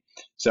what I mean?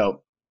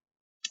 So,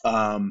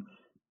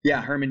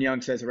 Herman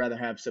Young says I'd rather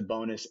have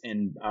Sabonis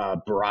and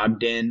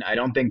Brogdon. I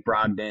don't think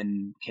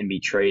Brogdon can be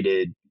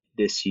traded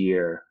this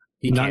year.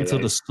 Not until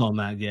the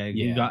summer.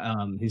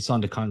 He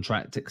signed a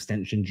contract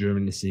extension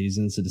during the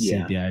season, so the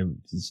CBA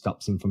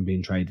stops him from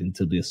being traded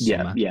until the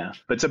summer. Yeah.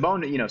 But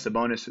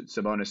Sabonis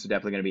is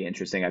definitely going to be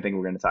interesting. I think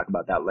we're going to talk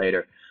about that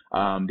later.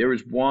 There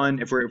was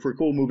one. If we're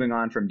cool moving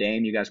on from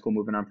Dame, you guys cool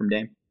moving on from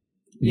Dame?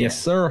 Yes,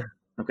 sir.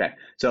 Okay.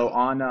 So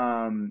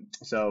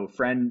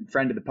friend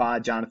of the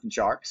pod, Jonathan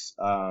Sharks.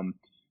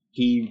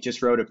 He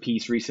just wrote a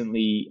piece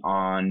recently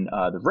on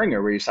The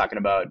Ringer where he was talking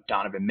about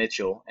Donovan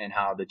Mitchell and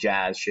how the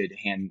Jazz should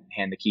hand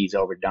the keys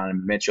over to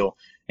Donovan Mitchell.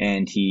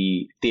 And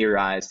he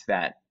theorized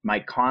that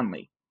Mike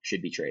Conley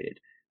should be traded.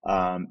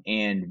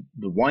 And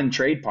the one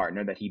trade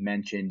partner that he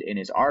mentioned in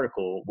his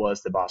article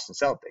was the Boston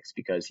Celtics,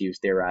 because he was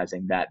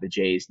theorizing that the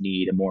Jays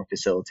need a more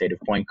facilitative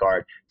point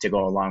guard to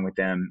go along with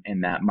them,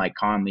 and that Mike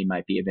Conley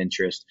might be of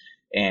interest.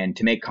 And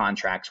to make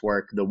contracts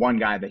work, the one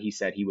guy that he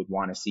said he would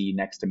want to see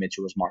next to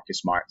Mitchell was Marcus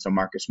Smart. So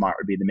Marcus Smart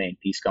would be the main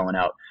piece going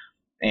out.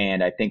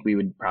 And I think we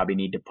would probably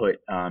need to put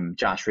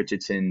Josh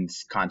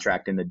Richardson's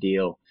contract in the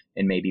deal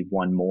and maybe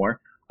one more.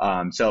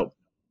 So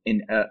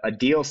in a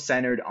deal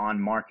centered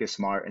on Marcus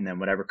Smart and then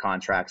whatever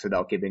contracts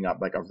without giving up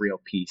a real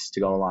piece to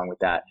go along with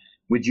that.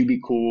 Would you be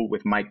cool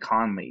with Mike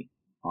Conley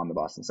on the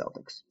Boston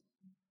Celtics?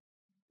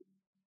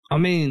 I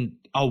mean,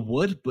 I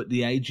would, but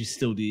the age is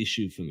still the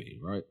issue for me,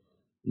 right?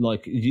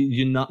 Like,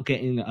 you're not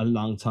getting a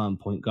long-term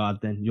point guard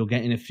then. You're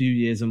getting a few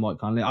years of Mike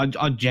Conley.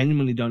 I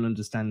genuinely don't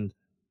understand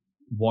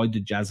why the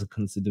Jazz are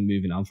consider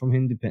moving on from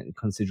him,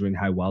 considering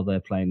how well they're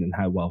playing and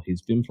how well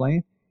he's been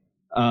playing.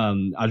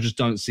 I just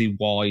don't see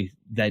why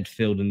they'd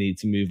feel the need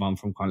to move on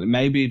from Conley.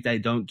 Maybe if they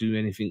don't do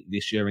anything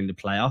this year in the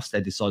playoffs,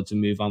 they decide to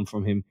move on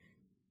from him.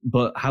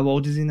 But how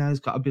old is he now? He's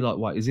got to be like,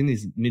 what? He's in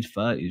his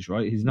mid-30s,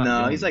 right? He's not.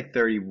 No, he's like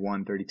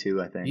 31,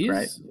 32, I think,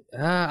 right?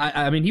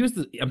 I mean,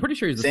 I'm pretty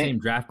sure he's the same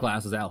draft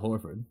class as Al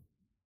Horford.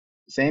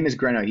 Same as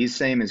Greno. He's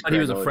same as But he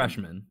was a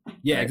freshman.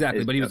 Yeah, right.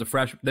 Exactly. But he was a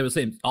freshman. They were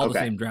the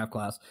same draft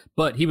class.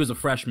 But he was a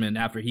freshman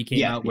after he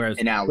came out, whereas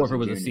Horford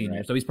was a senior.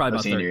 Right? So he's probably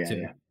about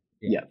 32.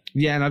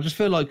 Yeah, and I just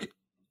feel like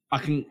I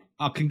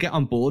can get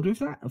on board with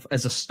that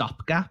as a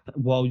stopgap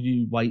while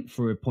you wait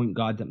for a point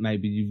guard that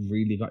maybe you've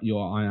really got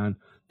your eye on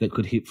that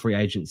could hit free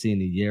agency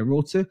in a year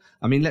or two.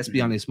 I mean, let's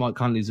be honest, Mike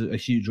Conley's a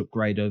huge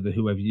upgrade over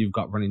whoever you've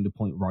got running the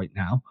point right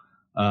now.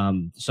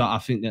 So I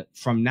think that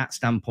from that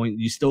standpoint,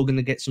 you're still going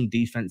to get some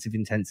defensive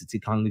intensity.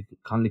 Conley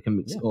can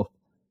mix it up.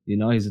 You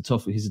know, he's a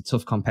tough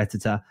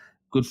competitor,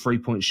 good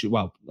 3-point shoot.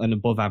 Well, an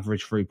above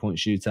average 3-point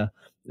shooter.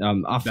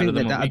 I think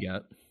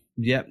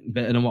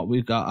better than what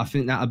we've got. I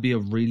think that would be a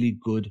really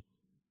good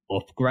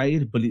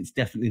upgrade, but it's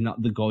definitely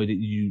not the guy that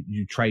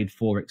you trade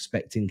for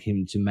expecting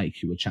him to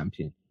make you a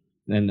champion.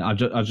 And I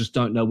just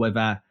don't know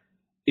whether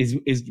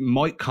is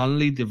Mike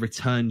Conley the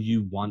return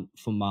you want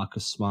for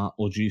Marcus Smart,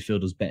 or do you feel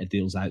there's better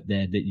deals out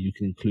there that you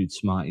can include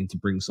Smart in to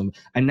bring some?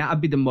 And that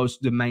would be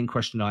the main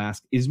question I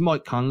ask: is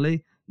Mike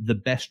Conley the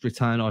best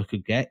return I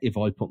could get if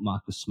I put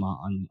Marcus Smart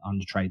on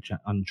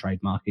the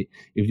trade market?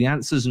 If the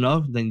answer is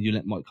no, then you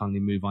let Mike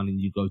Conley move on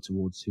and you go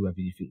towards whoever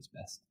you think is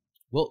best.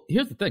 Well,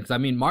 here's the thing, because I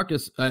mean,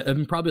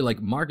 probably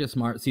like Marcus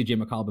Smart, CJ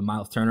McCollum, and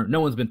Miles Turner, no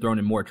one's been thrown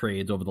in more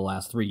trades over the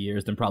last 3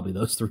 years than probably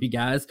those three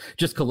guys,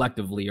 just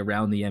collectively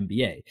around the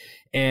NBA.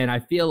 And I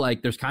feel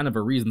like there's kind of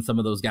a reason some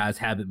of those guys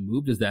haven't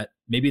moved, is that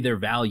maybe their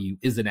value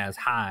isn't as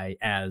high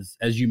as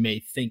you may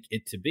think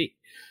it to be.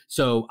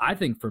 So I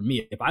think for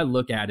me, if I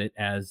look at it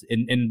as,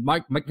 and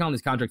Mike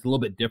Conley's contract's a little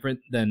bit different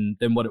than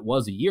what it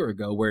was a year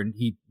ago, where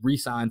he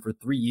re-signed for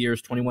 3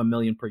 years, $21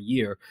 million per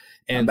year.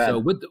 And so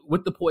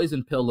with the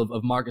poison pill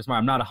of Marcus Smart,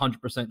 I'm not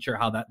 100% sure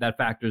how that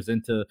factors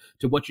into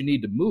what you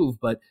need to move,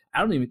 but I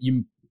don't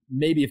even,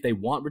 maybe if they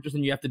want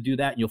Richardson, you have to do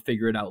that and you'll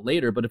figure it out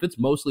later. But if it's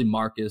mostly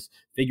Marcus,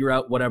 figure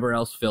out whatever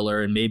else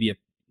filler, and maybe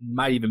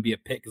might even be a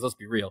pick, because let's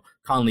be real,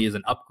 Conley is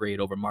an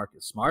upgrade over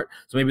Marcus Smart,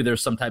 so maybe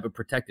there's some type of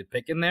protected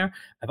pick in there.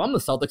 If I'm the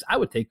Celtics, I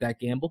would take that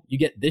gamble. You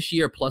get this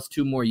year plus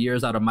 2 more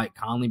years out of Mike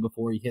Conley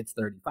before he hits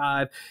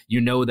 35. You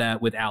know that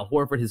with Al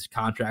Horford, his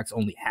contract's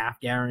only half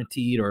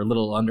guaranteed, or a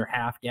little under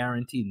half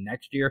guaranteed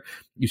next year.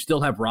 You still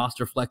have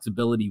roster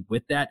flexibility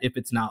with that if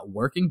it's not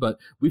working, but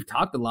we've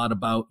talked a lot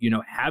about, you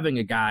know, having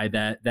a guy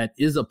that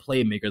is a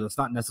playmaker, that's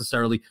not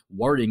necessarily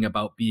worrying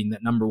about being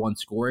that number one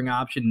scoring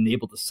option and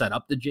able to set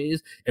up the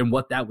Jays, and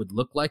what that would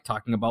look like,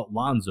 talking about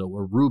Lonzo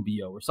or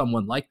Rubio or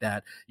someone like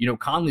that. You know,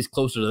 Conley's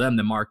closer to them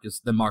than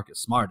Marcus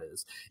Smart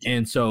is.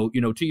 And so, you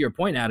know, to your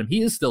point, Adam,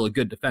 he is still a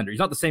good defender. He's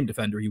not the same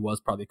defender he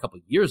was probably a couple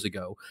of years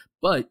ago,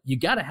 but you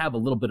got to have a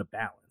little bit of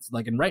balance.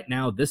 Like, and right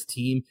now, this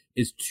team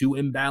is too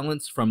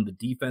imbalanced from the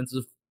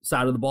defensive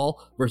side of the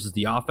ball versus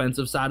the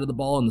offensive side of the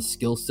ball and the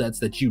skill sets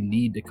that you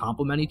need to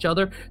complement each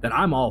other, that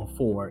I'm all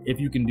for. If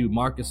you can do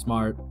Marcus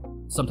Smart,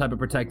 some type of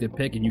protected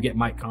pick, and you get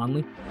Mike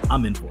Conley,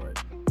 I'm in for it.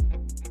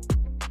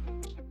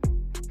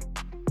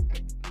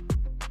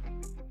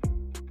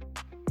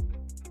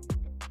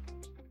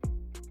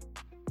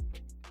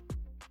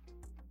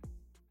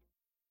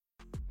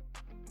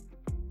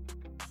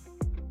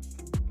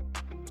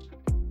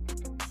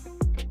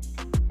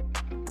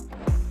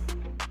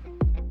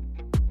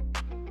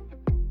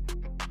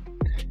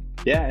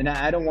 Yeah, and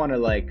I don't want to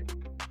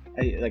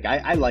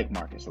I like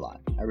Marcus a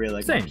lot. I really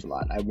like Marcus a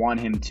lot. I want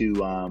him to,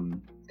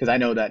 because I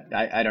know that,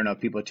 I don't know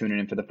if people are tuning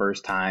in for the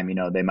first time, you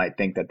know, they might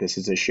think that this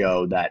is a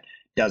show that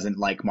doesn't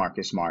like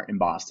Marcus Smart in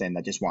Boston,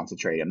 that just wants to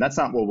trade him. That's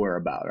not what we're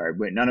about,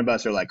 right? None of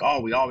us are like,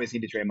 oh, we always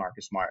need to trade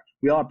Marcus Smart.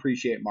 We all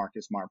appreciate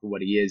Marcus Smart for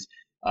what he is.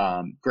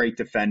 Great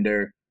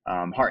defender,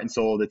 heart and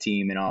soul of the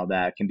team and all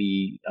that, can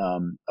be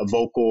a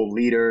vocal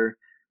leader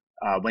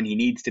when he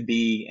needs to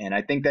be. And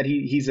I think that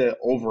he's an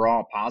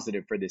overall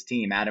positive for this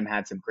team. Adam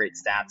had some great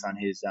stats on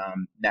his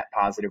net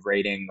positive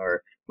rating,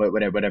 or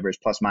whatever his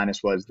plus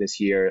minus was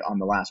this year on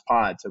the last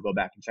pod. So go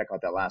back and check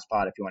out that last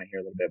pod if you want to hear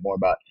a little bit more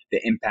about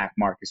the impact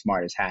Marcus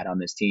Smart has had on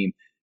this team.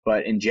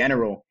 But in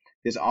general,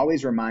 this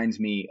always reminds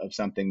me of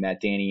something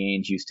that Danny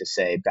Ainge used to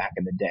say back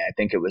in the day. I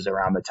think it was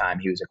around the time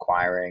he was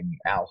acquiring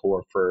Al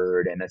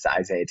Horford and it's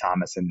Isaiah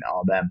Thomas and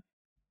all them.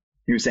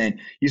 He was saying,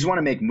 you just want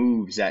to make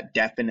moves that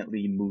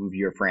definitely move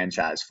your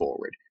franchise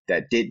forward.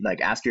 That did, like,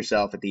 ask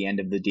yourself at the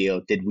end of the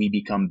deal, did we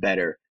become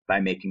better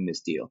by making this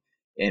deal?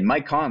 And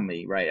Mike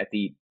Conley, right,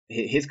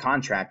 his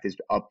contract is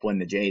up when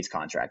the Jays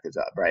contract is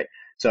up, right?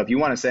 So if you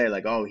want to say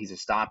like, oh, he's a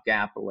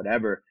stopgap or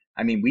whatever,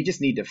 I mean, we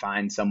just need to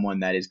find someone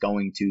that is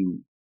going to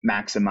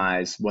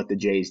maximize what the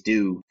Jays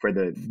do for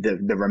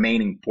the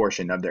remaining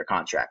portion of their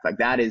contract. Like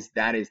that is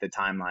the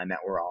timeline that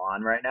we're all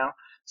on right now.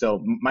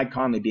 So Mike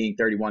Conley being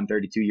 31,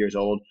 32 years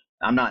old,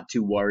 I'm not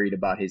too worried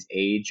about his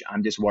age.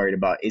 I'm just worried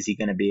about, is he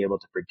going to be able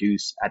to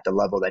produce at the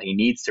level that he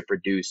needs to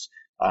produce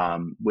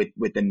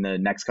within the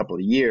next couple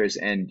of years?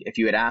 And if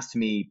you had asked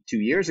me 2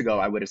 years ago,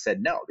 I would have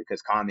said no,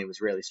 because Conley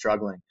was really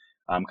struggling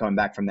coming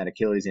back from that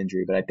Achilles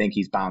injury. But I think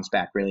he's bounced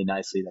back really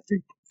nicely. The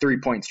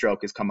three-point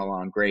stroke has come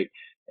along great.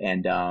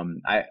 And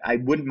I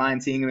wouldn't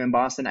mind seeing him in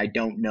Boston. I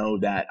don't know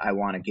that I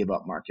want to give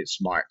up Marcus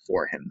Smart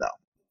for him, though.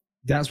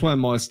 That's where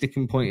my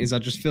sticking point is. I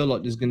just feel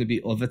like there's going to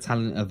be other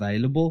talent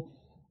available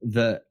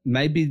that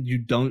maybe you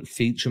don't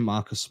feature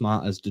Marcus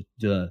Smart as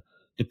the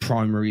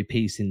primary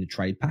piece in the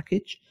trade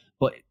package,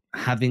 but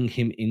having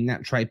him in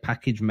that trade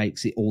package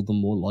makes it all the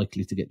more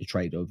likely to get the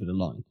trade over the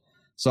line.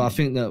 So I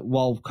think that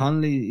while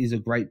Conley is a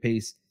great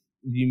piece,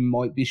 you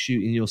might be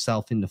shooting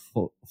yourself in the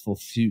foot for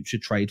future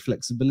trade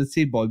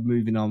flexibility by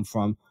moving on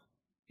from,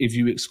 if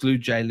you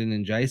exclude Jalen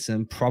and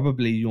Jason,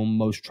 probably your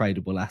most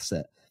tradable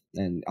asset.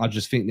 And I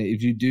just think that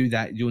if you do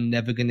that, you're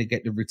never going to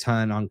get the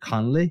return on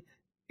Conley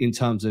in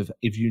terms of,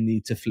 if you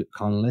need to flip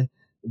Conley,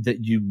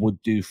 that you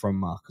would do from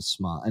Marcus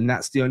Smart. And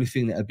that's the only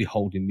thing that would be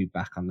holding me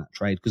back on that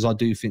trade, because I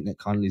do think that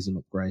Conley's an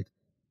upgrade.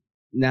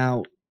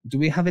 Now, do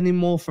we have any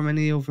more from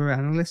any other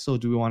analysts, or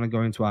do we want to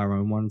go into our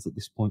own ones at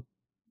this point?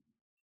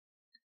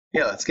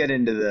 Yeah, let's get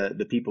into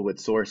the people with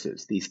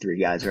sources. These three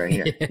guys right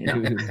here. You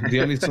know? The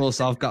only source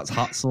I've got is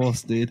Hot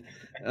Sauce, dude.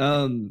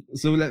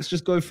 So let's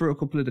just go through a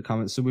couple of the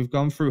comments. So we've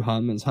gone through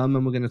Herman's.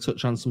 Herman, we're going to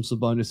touch on some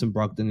Sabonis and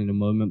Brogdon in a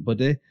moment,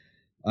 buddy.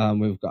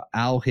 We've got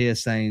Al here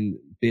saying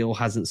Beal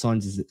hasn't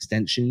signed his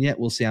extension yet.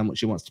 We'll see how much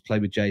he wants to play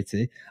with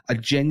JT. I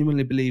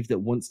genuinely believe that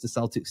once the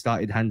Celtics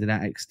started handing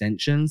out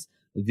extensions,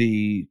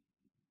 the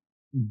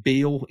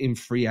Beal in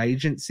free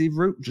agency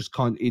route just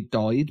it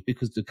died,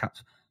 because the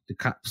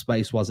cap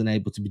space wasn't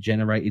able to be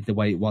generated the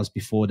way it was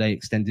before they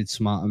extended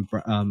Smart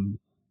and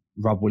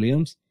Rob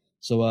Williams.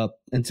 So,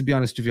 and to be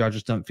honest with you, I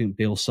just don't think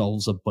Beal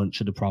solves a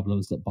bunch of the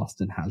problems that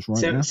Boston has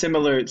now.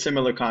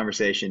 Similar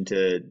conversation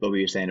to what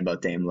we were saying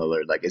about Dame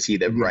Lillard. Like, is he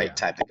the right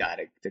type of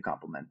guy to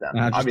complement them?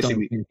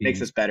 Obviously,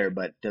 makes us better,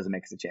 but doesn't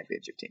make us a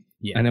championship team.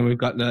 Yeah. And then we've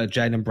got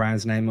Jaylen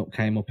Brown's name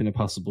came up in a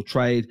possible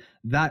trade.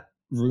 That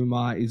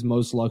rumor is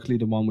most likely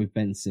the one with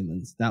Ben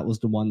Simmons. That was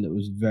the one that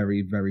was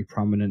very, very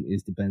prominent,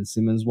 is the Ben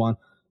Simmons one.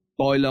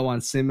 Buy low on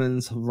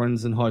Simmons,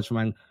 runs and hides from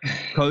man.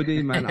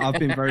 Cody, man, I've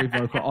been very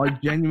vocal. I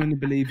genuinely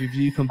believe if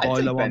you can buy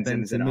low on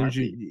Ben Simmons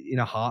in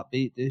a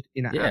heartbeat, dude,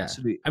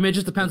 absolute. I mean, it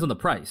just depends on the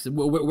price.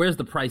 Where's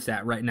the price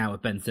at right now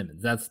with Ben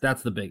Simmons?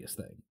 That's the biggest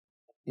thing.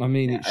 I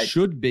mean, it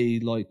should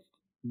be like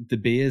the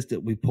beers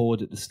that we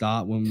poured at the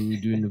start when we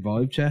were doing the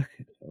vibe check,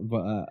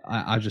 but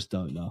I just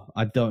don't know.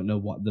 I don't know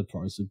what the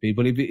price would be.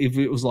 But if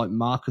it was like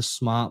Marcus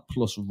Smart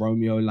plus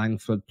Romeo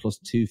Langford plus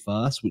 2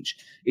 firsts, which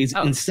is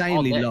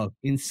insanely low,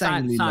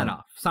 sign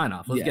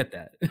off. Let's get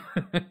that.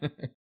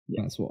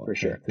 That's what for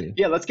sure.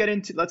 Yeah, let's get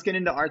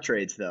into our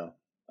trades though.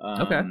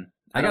 Okay.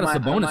 I got a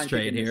Sabonis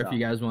trade here if you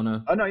guys want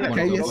to. Oh no, yeah,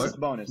 okay, yes.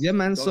 Sabonis. Yeah,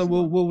 man. So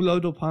we'll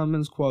load up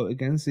Herman's quote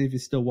again, see if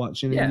he's still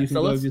watching, and you can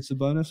go over your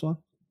Sabonis one.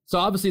 So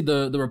obviously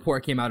the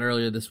report came out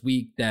earlier this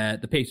week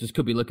that the Pacers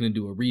could be looking to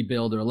do a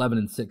rebuild. They're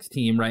 11-6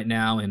 team right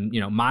now, and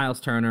Miles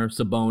Turner,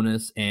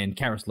 Sabonis, and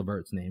Karis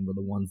LeVert's name were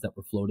the ones that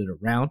were floated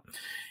around.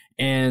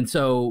 And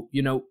so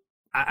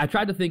I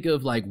tried to think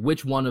of like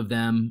which one of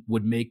them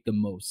would make the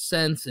most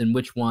sense and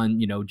which one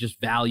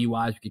just value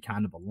wise we could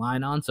kind of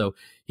align on. So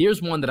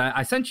here's one that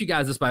I sent you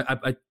guys this, but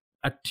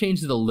I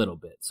changed it a little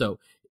bit. So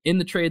in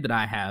the trade that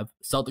I have,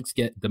 Celtics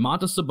get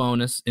Domantas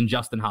Sabonis and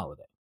Justin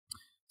Holiday.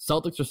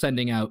 Celtics are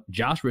sending out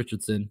Josh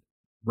Richardson,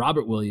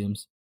 Robert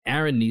Williams,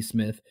 Aaron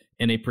Nesmith,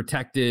 and a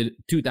protected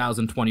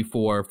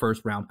 2024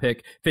 first-round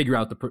pick. Figure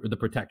out the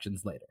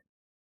protections later.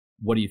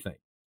 What do you think?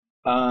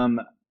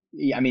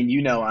 Yeah, I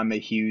mean, I'm a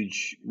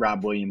huge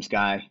Rob Williams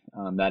guy.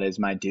 That is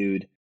my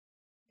dude.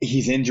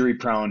 He's injury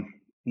prone.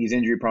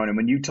 And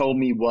when you told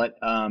me what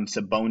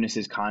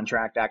Sabonis's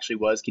contract actually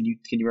was, can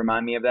you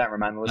remind me of that?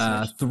 Remind the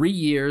listeners. 3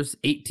 years,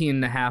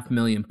 $18.5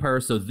 million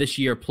per. So this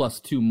year plus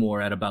 2 more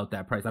at about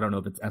that price. I don't know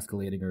if it's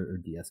escalating or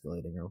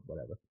de-escalating or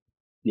whatever.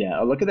 Yeah.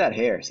 Oh, look at that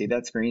hair. See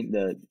that screen?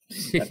 That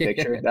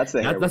picture. That's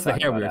the hair. That's the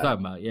hair we were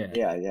talking about. Yeah.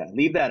 Yeah.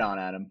 Leave that on,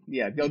 Adam.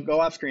 Yeah.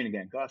 Go off screen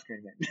again.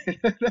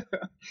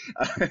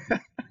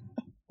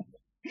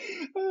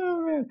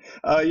 Oh man.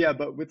 Yeah,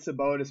 but with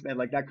Sabonis, man,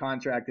 like that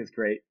contract is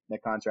great.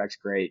 That contract's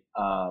great.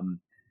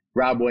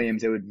 Rob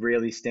Williams, it would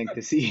really stink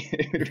to see.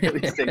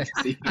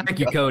 Thank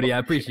you, Cody. I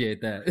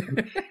appreciate that.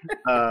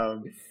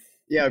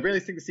 Yeah, it really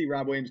stink to see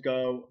Rob Williams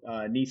go.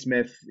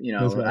 Nesmith,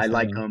 I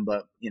like him,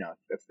 but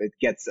if it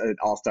gets an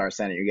all-star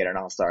center, you get an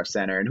all-star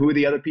center. And who are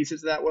the other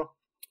pieces of that, Will?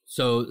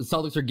 So the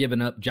Celtics are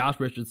giving up Josh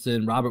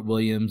Richardson, Robert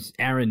Williams,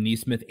 Aaron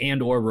Nesmith,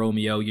 and or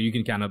Romeo. You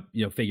can kind of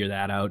figure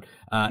that out,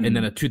 and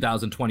then a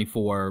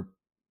 2024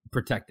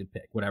 protected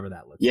pick, whatever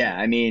that looks. Yeah,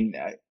 like. I mean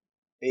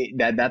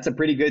that's a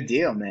pretty good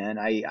deal, man.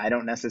 I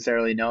don't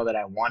necessarily know that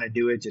I want to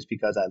do it just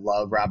because I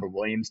love Robert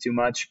Williams too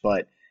much,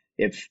 but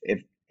if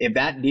if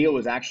that deal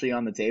was actually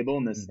on the table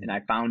and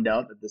I found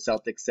out that the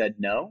Celtics said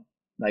no,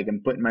 like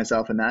I'm putting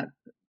myself in that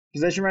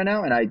position right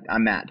now, and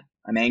I'm mad.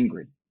 I'm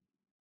angry.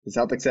 The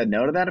Celtics said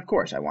no to that. Of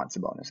course, I want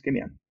Sabonis. Give me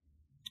him.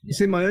 You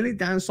see, my only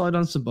downside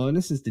on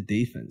Sabonis is the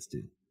defense,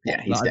 dude.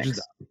 Yeah, he's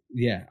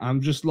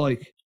I'm just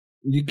like,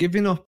 you're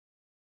giving up.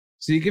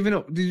 So you're giving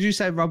up. Did you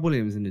say Rob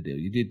Williams in the deal?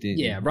 You did, didn't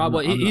you? Yeah, Rob.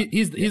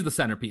 He's the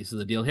centerpiece of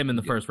the deal. Him in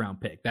the first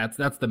round pick. That's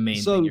the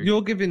main. So thing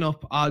you're giving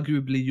up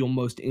arguably your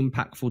most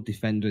impactful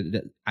defender,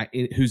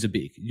 who's a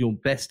big, your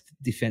best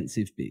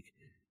defensive big,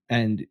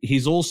 and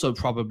he's also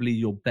probably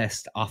your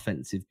best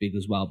offensive big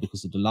as well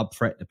because of the lob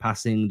threat, the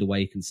passing, the way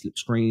he can slip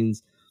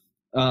screens,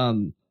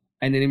 and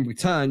then in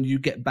return you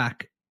get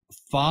back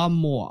far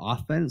more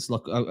offense,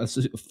 like a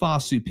far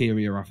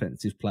superior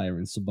offensive player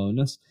in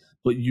Sabonis,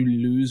 but you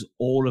lose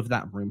all of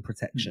that rim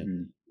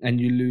protection and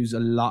you lose a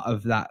lot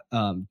of that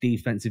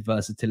defensive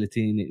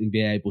versatility in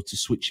being able to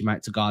switch him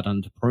out to guard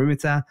under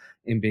perimeter,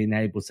 in being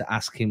able to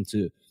ask him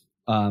to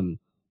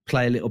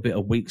play a little bit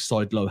of weak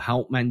side low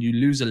help man. You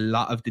lose a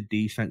lot of the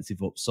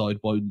defensive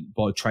upside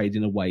by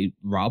trading away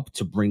Rob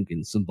to bring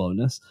in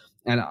Sabonis.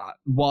 And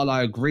while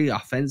I agree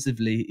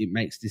offensively, it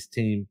makes this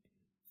team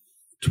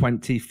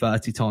 20,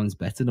 30 times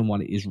better than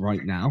what it is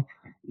right now.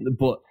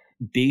 But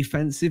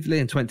defensively,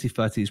 and 20,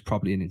 30 is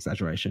probably an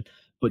exaggeration,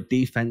 but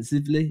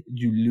defensively,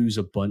 you lose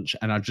a bunch.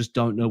 And I just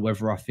don't know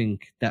whether I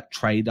think that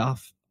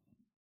trade-off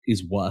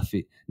is worth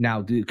it.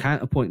 Now, the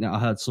counterpoint that I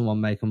heard someone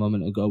make a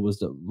moment ago was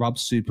that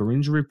Rob's super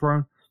injury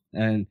prone.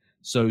 And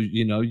so,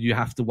 you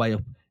have to weigh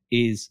up,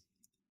 is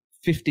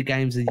 50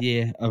 games a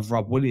year of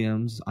Rob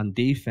Williams on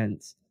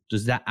defense,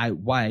 does that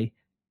outweigh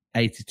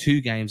 82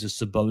 games of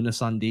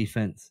Sabonis on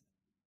defense?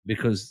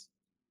 Because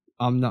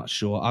I'm not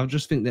sure. I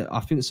think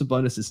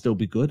Sabonis will still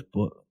be good,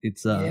 but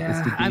it's the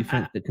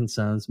defense that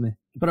concerns me.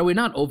 But are we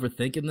not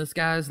overthinking this,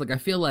 guys? Like, I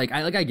feel like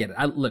I get it.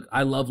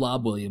 I love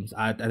Lob Williams.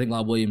 I think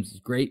Lob Williams is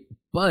great,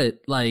 but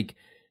like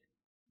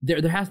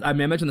there has. I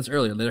mentioned this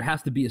earlier. There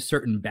has to be a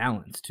certain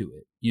balance to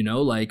it.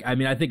 Like,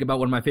 I think about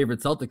one of my favorite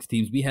Celtics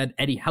teams. We had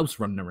Eddie House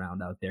running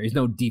around out there. He's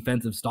no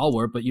defensive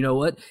stalwart, but you know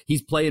what?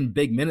 He's playing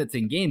big minutes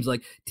in games.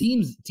 Like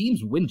teams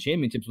win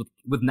championships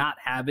with not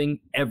having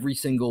every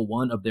single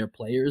one of their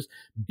players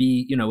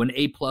be, an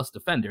A+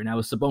 defender. Now,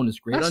 is Sabonis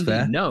great on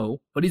D?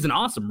 No, but he's an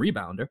awesome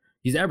rebounder.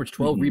 He's averaged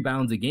 12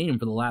 rebounds a game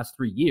for the last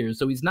 3 years.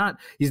 So he's not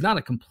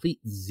a complete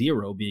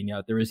zero being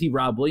out there. Is he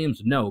Rob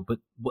Williams? No. But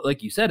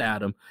like you said,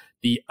 Adam,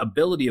 the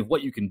ability of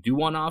what you can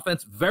do on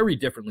offense, very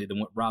differently than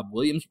what Rob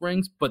Williams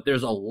brings. But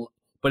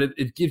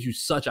it gives you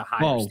such a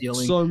higher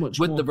ceiling so much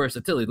with more. The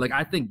versatility. Like,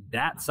 I think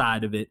that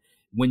side of it,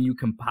 when you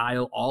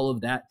compile all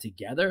of that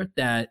together,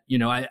 that,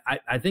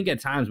 I think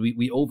at times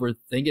we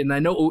overthink it. And I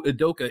know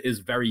Udoka is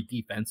very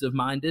defensive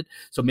minded,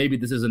 so maybe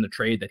this isn't a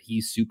trade that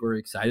he's super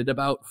excited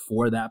about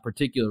for that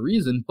particular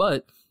reason,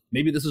 but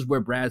maybe this is where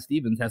Brad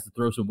Stevens has to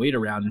throw some weight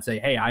around and say,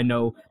 hey, I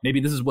know maybe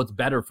this is what's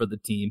better for the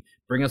team.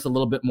 Bring us a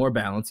little bit more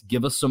balance,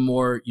 give us some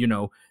more,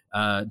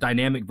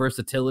 dynamic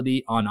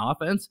versatility on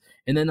offense.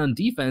 And then on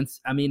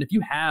defense, if you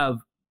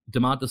have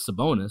Domantas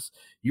Sabonis,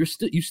 you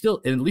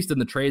still, at least in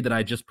the trade that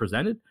I just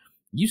presented,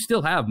 you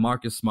still have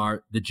Marcus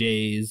Smart, the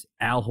Jays,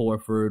 Al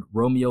Horford,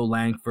 Romeo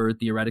Langford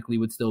theoretically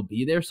would still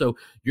be there. So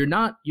you're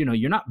not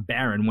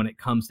barren when it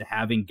comes to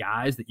having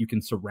guys that you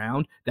can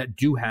surround that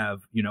do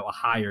have, a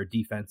higher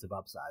defensive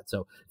upside.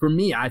 So for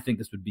me, I think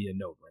this would be a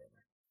no-brainer.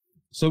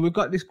 So we've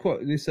got this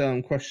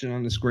question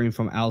on the screen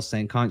from Al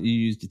saying, can't you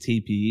use the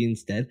TPE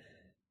instead?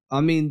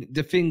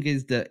 The thing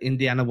is that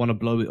Indiana want to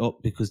blow it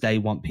up because they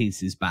want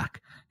pieces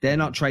back. They're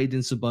not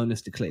trading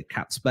Sabonis to clear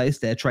cap space.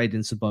 They're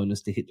trading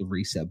Sabonis to hit the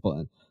reset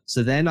button.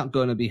 So they're not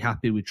going to be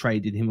happy with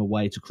trading him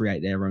away to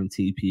create their own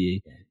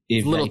TPE.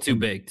 It's a little too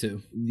big,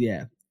 too.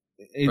 Yeah.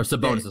 Or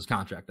Sabonis'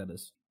 contract, that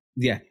is.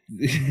 Yeah.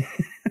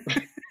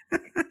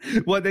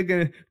 What they're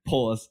going to...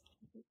 Pause.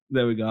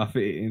 There we go. I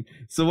fit it in.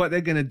 So what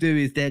they're going to do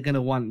is they're going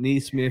to want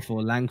Neesmith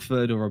or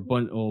Langford or a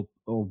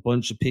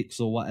bunch of picks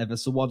or whatever.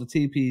 So while the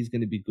TP is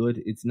going to be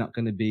good, it's not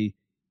going to be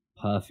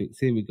perfect.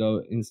 Here we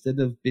go. Instead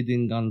of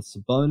bidding on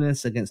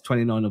Sabonis against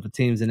 29 other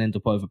teams and end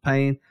up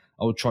overpaying,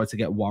 I would try to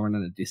get Warren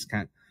at a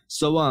discount.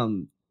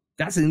 So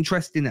that's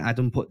interesting that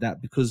Adam put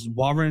that, because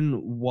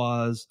Warren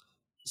was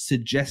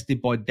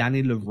suggested by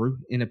Danny LaRue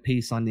in a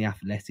piece on The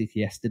Athletic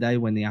yesterday,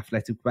 when The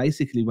Athletic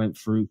basically went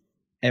through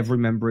every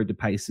member of the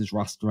Pacers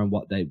roster and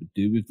what they would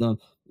do with them.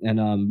 And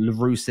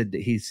LaRue said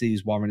that he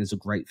sees Warren as a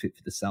great fit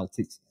for the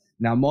Celtics.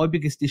 Now, my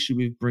biggest issue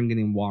with bringing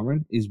in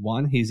Warren is,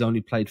 one, he's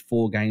only played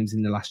 4 games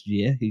in the last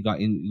year. He got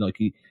in,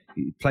 he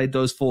played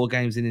those 4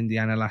 games in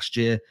Indiana last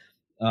year,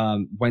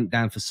 went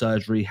down for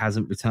surgery,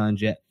 hasn't returned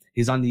yet.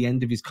 He's on the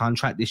end of his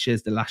contract. This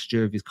year's the last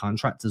year of his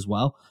contract as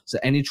well. So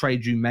any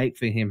trade you make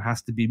for him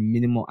has to be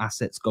minimal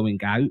assets going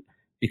out,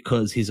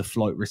 because he's a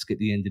flight risk at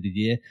the end of the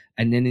year.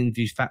 And then if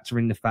you factor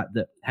in the fact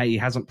that, hey, he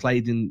hasn't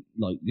played in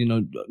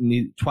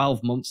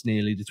 12 months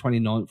nearly, the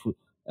 29th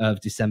of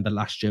December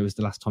last year was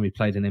the last time he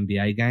played an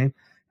NBA game,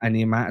 and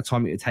the amount of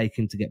time it would take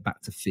him to get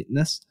back to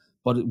fitness,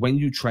 But when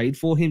you trade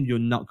for him, you're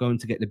not going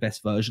to get the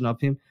best version of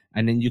him.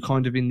 And then you're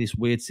kind of in this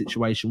weird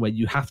situation where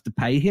you have to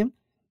pay him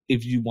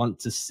if you want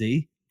to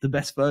see the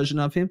best version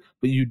of him,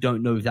 but you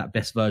don't know if that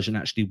best version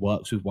actually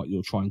works with what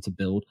you're trying to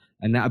build.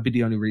 And that would be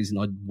the only reason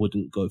I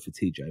wouldn't go for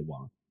TJ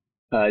Warren.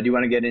 Do you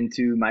want to get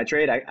into my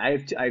trade? I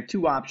have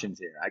two options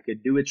here. I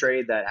could do a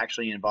trade that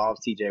actually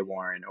involves TJ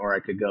Warren, or I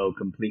could go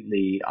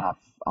completely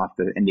off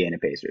the Indiana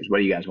Pacers. What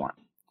do you guys want?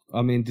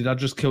 I mean, did I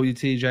just kill your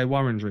TJ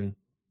Warren dream?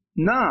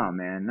 No,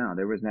 man, no.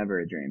 There was never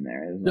a dream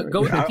there.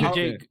 Go with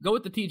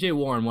the TJ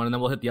Warren one, and then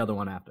we'll hit the other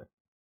one after.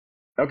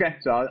 Okay,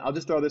 so I'll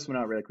just throw this one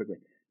out really quickly.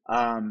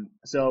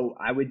 So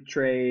I would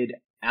trade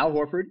Al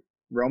Horford,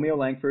 Romeo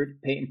Langford,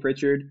 Peyton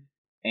Pritchard,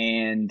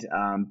 and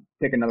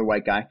pick another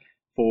white guy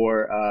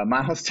for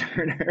Miles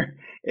Turner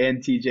and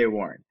TJ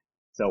Warren.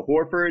 So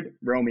Horford,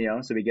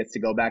 Romeo, so he gets to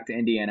go back to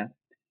Indiana.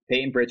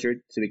 Peyton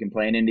Pritchard, so he can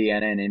play in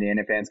Indiana and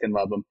Indiana fans can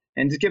love him.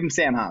 And just give him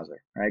Sam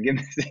Hauser, right? Give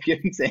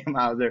him Sam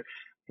Hauser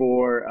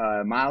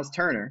for Miles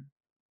Turner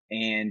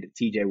and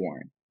TJ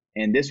Warren.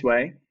 And this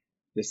way,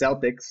 the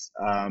Celtics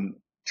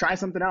try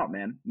something out,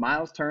 man.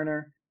 Miles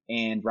Turner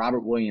and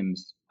Robert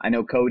Williams. I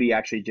know Cody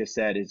actually just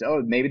said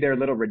maybe they're a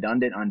little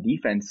redundant on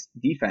defense.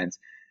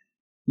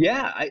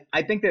 Yeah,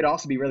 I think they'd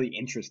also be really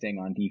interesting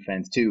on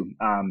defense too.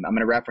 I'm going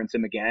to reference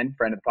him again.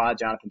 Friend of the pod,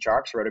 Jonathan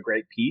Sharks, wrote a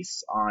great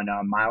piece on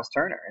Miles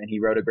Turner, and he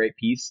wrote a great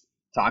piece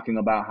talking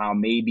about how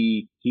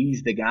maybe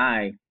he's the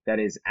guy that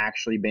has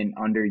actually been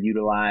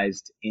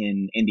underutilized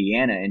in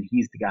Indiana, and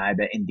he's the guy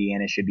that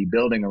Indiana should be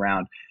building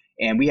around.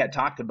 And we had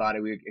talked about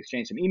it. We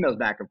exchanged some emails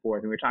back and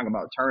forth, and we were talking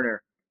about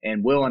Turner.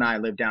 And Will and I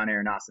live down here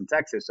in Austin,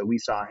 Texas, so we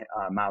saw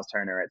Miles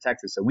Turner at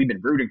Texas. So we've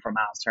been rooting for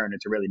Miles Turner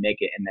to really make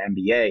it in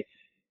the NBA.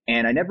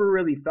 And I never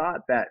really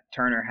thought that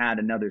Turner had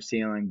another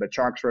ceiling, but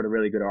Sharks wrote a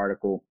really good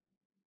article.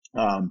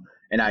 And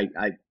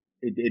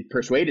it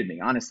persuaded me,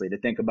 honestly, to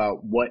think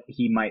about what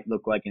he might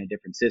look like in a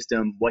different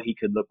system, what he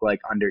could look like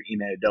under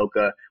Ime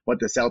Udoka, what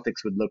the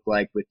Celtics would look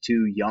like with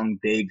two young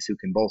bigs who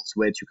can both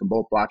switch, who can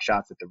both block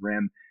shots at the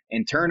rim.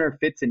 And Turner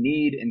fits a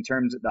need in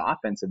terms of the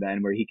offensive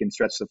end where he can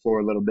stretch the floor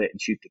a little bit and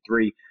shoot the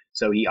three.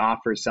 So he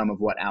offers some of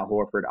what Al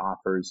Horford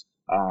offers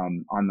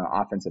on the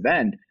offensive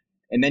end.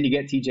 And then you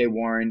get TJ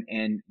Warren,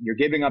 and you're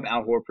giving up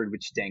Al Horford,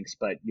 which stinks,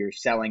 but you're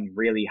selling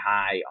really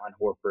high on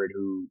Horford,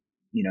 who,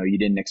 you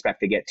didn't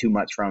expect to get too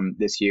much from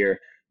this year.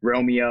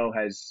 Romeo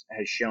has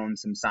shown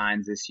some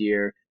signs this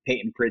year.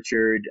 Peyton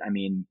Pritchard, I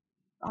mean,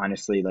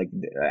 honestly,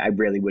 I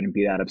really wouldn't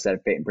be that upset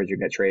if Peyton Pritchard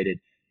got traded.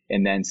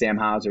 And then Sam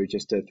Hauser,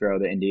 just to throw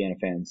the Indiana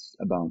fans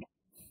a bone.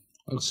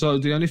 So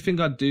the only thing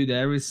I'd do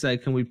there is say,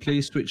 can we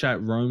please switch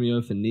out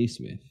Romeo for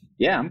Nesmith?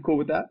 Yeah, I'm cool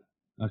with that.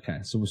 Okay,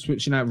 so we're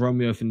switching out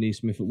Romeo for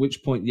Nesmith, at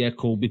which point, yeah,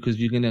 cool, because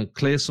you're going to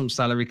clear some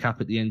salary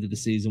cap at the end of the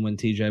season when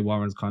TJ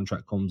Warren's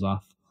contract comes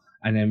off,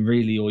 and then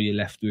really all you're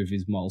left with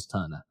is Miles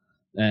Turner.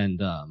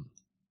 And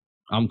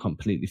I'm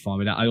completely fine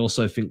with that. I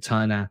also think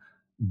Turner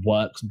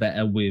works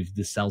better with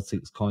the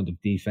Celtics kind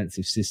of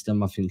defensive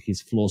system. I think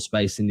his floor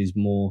spacing is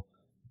more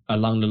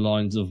along the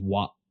lines of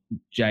what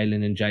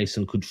Jalen and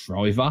Jason could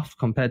thrive off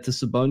compared to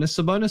Sabonis.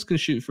 Sabonis can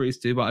shoot threes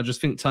too, but I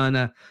just think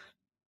Turner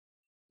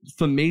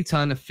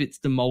fits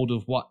the mold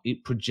of what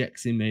it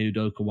projects Ime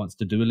Udoka wants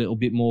to do a little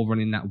bit more,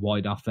 running that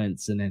wide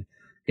offense and then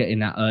getting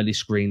that early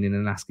screening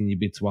and asking your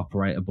bid to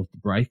operate above the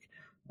break.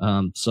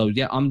 So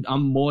yeah,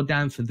 I'm more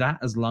down for that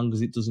as long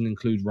as it doesn't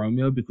include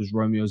Romeo, because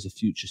Romeo's a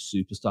future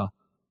superstar.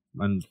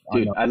 And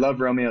dude, I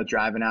love Romeo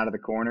driving out of the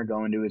corner,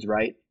 going to his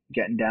right,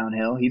 getting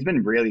downhill. He's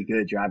been really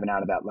good driving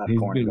out of that left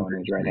corner, going to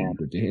his right hand.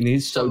 And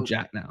he's so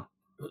jacked now.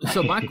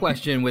 So my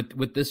question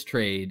with this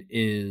trade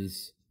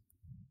is,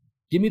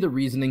 give me the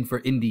reasoning for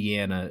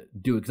Indiana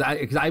do it,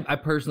 because I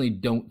personally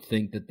don't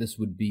think that this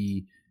would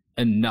be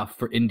enough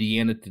for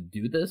Indiana to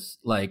do this.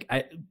 Like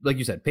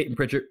you said, Peyton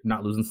Pritchard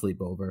not losing sleep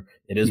over.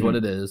 It is what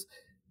it is,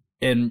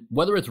 and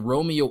whether it's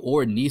Romeo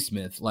or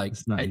Nesmith,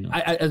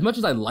 I as much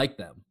as I like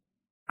them,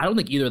 I don't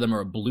think either of them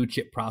are a blue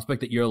chip prospect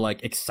that you're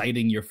like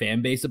exciting your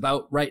fan base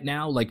about right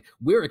now. Like,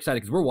 we're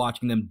excited because we're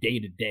watching them day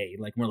to day.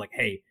 Like, we're like,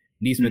 hey,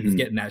 Nesmith is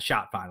getting that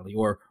shot finally,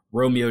 or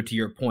Romeo, to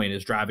your point,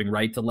 is driving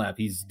right to left.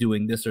 He's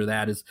doing this or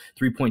that. His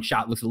 3-point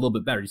shot looks a little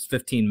bit better. He's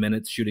 15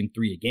 minutes shooting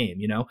 3 a game,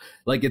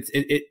 Like,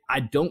 I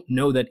don't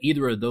know that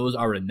either of those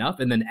are enough.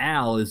 And then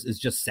Al is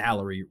just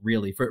salary,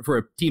 really, for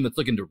a team that's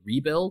looking to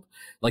rebuild.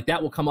 Like,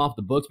 that will come off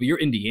the books, but you're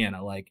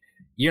Indiana. Like,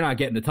 you're not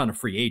getting a ton of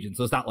free agents.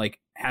 So it's not like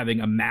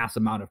having a mass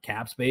amount of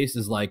cap space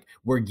is like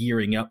we're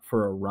gearing up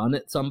for a run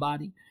at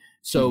somebody.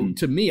 So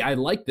to me, I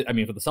like that. I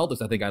mean, for the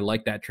Celtics, I think I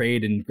like that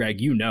trade. And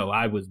Greg,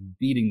 I was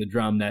beating the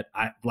drum that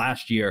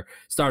last year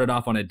started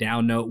off on a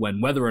down note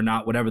when whether or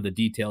not, whatever the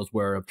details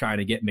were of trying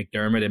to get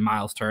McDermott and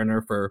Miles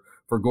Turner for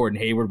Gordon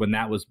Hayward, when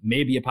that was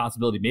maybe a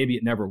possibility, maybe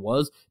it never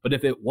was. But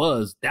if it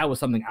was, that was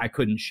something I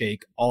couldn't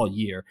shake all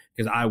year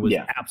because I was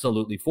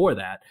absolutely for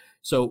that.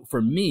 So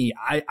for me,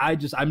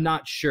 I'm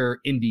not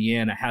sure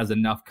Indiana has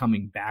enough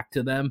coming back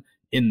to them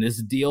in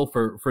this deal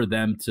for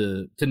them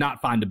to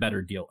not find a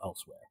better deal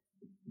elsewhere.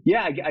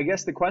 Yeah, I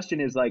guess the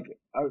question is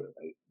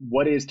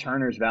what is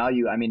Turner's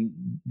value? I mean,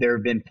 there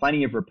have been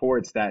plenty of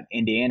reports that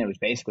Indiana was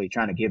basically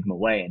trying to give him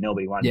away and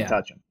nobody wanted to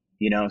touch him.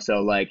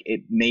 So like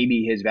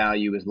maybe his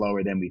value is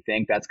lower than we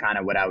think. That's kind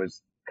of what I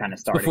was kind of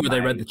starting. Before they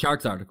read the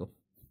Sharks article.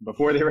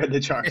 Before they read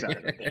the Sharks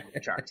article.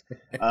 Sharks.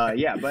 But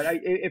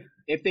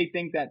if they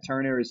think that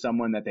Turner is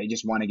someone that they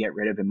just want to get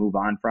rid of and move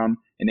on from,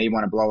 and they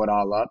want to blow it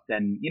all up,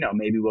 then,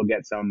 maybe we'll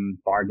get some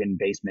bargain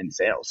basement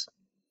sales.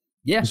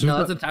 Yeah, no,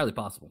 that's entirely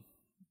possible.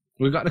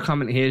 We've got the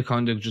comment here,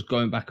 kind of just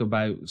going back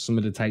about some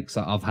of the takes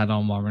that I've had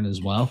on Warren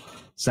as well,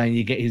 saying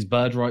you get his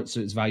bird rights, so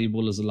it's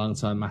valuable as a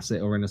long-term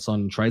asset or in a sign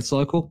and trade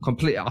cycle.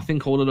 Completely, I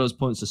think all of those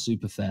points are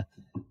super fair.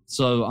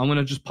 So I'm going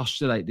to just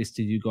postulate this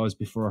to you guys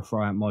before I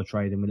throw out my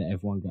trade and we let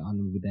everyone get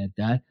on with their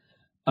day.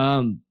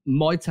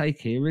 My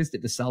take here is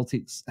that the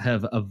Celtics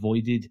have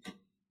avoided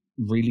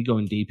really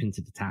going deep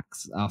into the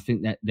tax. I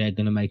think that they're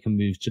going to make a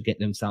move to get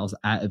themselves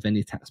out of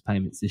any tax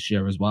payments this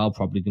year as well.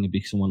 Probably going to be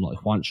someone like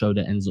Juancho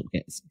that ends up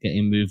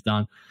getting moved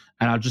on.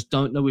 And I just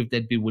don't know if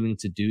they'd be willing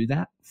to do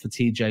that for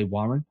TJ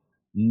Warren,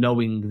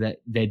 knowing that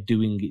they're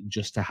doing it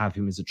just to have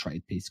him as a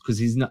trade piece. Because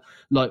he's not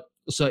like,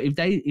 so if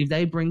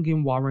they bring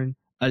in Warren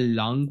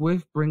along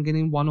with bringing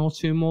in one or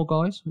two more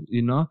guys,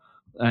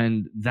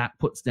 and that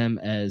puts them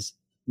as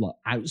like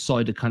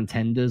outsider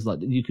contenders, like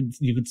you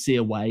could see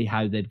a way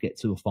how they'd get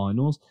to the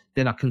finals,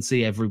 then I can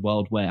see every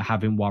world where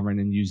having Warren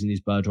and using his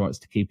bird rights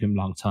to keep him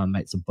long term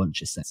makes a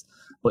bunch of sense.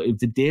 But if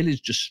the deal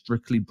is just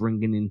strictly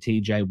bringing in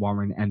TJ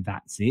Warren and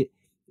that's it,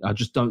 I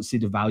just don't see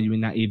the value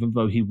in that, even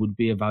though he would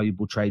be a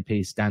valuable trade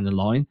piece down the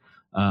line.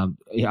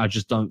 I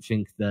just don't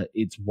think that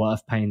it's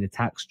worth paying the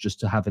tax just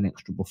to have an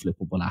extra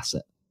flippable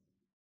asset.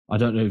 I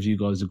don't know if you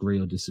guys agree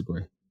or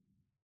disagree.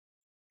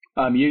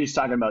 You're just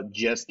talking about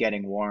just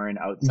getting Warren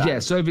outside. Yeah,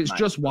 so if it's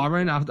just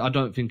Warren, I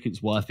don't think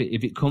it's worth it.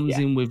 If it comes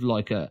in with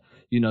like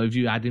if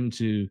you add him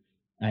to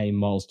a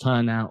Miles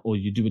Turner or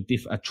you do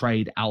a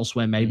trade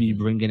elsewhere, maybe you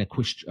bring in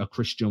a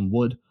Christian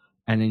Wood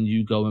and then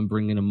you go and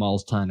bring in a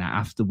Miles Turner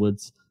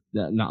afterwards.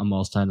 Not a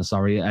Miles Turner,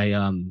 sorry,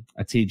 a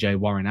TJ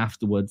Warren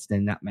afterwards,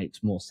 then that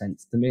makes more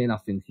sense to me. And I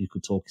think you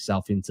could talk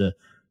yourself into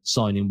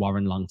signing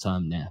Warren long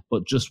term there.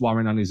 But just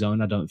Warren on his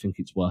own, I don't think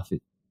it's worth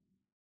it.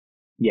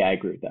 Yeah, I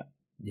agree with that.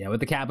 Yeah,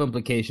 with the cap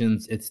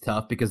implications, it's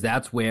tough because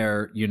that's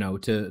where,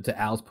 to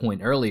Al's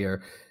point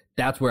earlier,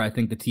 that's where I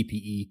think the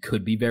TPE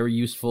could be very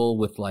useful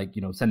with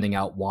sending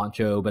out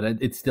Juancho, but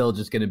it's still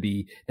just going to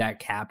be that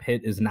cap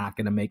hit is not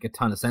going to make a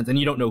ton of sense. And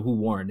you don't know who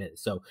Warren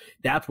is. So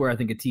that's where I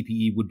think a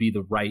TPE would be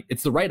the right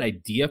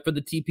idea for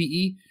the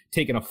TPE,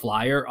 taking a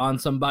flyer on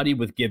somebody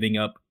with giving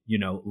up,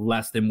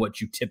 less than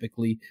what you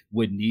typically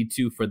would need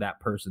to for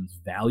that person's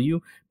value.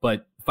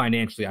 But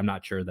financially, I'm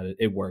not sure that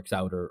it works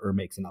out or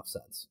makes enough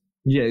sense.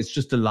 Yeah, it's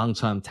just a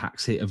long-term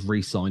tax hit of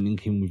re-signing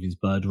him with his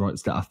bird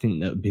rights that I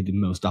think that would be the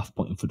most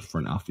off-putting for the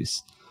front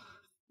office.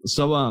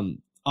 So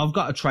I've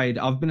got a trade.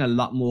 I've been a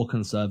lot more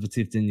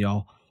conservative than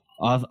y'all.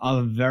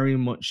 I've very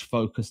much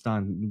focused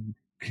on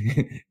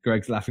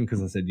Greg's laughing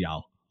because I said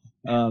y'all.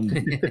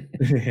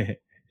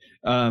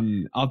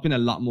 I've been a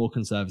lot more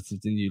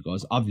conservative than you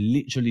guys. I've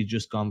literally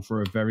just gone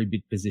for a very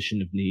big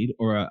position of need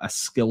or a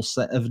skill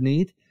set of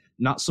need.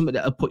 Not something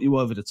that would put you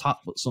over the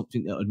top, but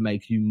something that would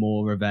make you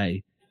more of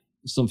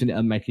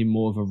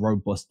a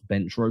robust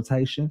bench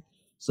rotation.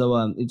 So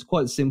it's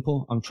quite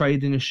simple. I'm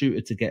trading a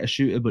shooter to get a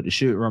shooter, but the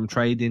shooter I'm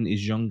trading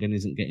is young and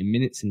isn't getting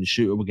minutes, and the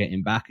shooter we're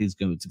getting back is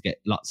going to get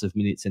lots of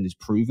minutes and is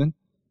proven.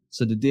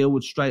 So the deal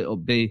would straight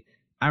up be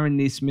Aaron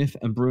Nesmith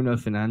and Bruno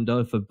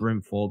Fernando for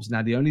Bryn Forbes.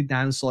 Now, the only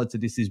downside to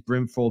this is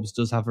Bryn Forbes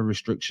does have a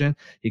restriction.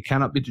 He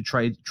cannot be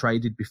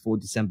traded before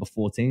December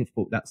 14th,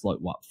 but that's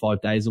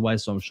 5 days away,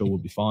 so I'm sure we'll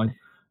be fine.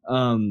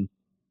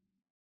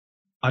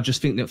 I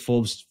just think that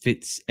Forbes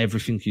fits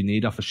everything you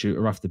need off a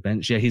shooter off the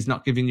bench. Yeah, he's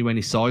not giving you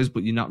any size,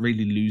 but you're not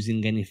really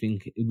losing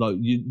anything. Like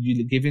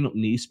you're giving up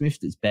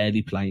Nesmith that's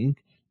barely playing,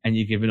 and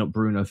you're giving up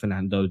Bruno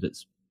Fernando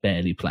that's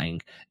barely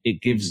playing.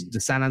 It gives the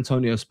San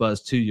Antonio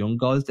Spurs two young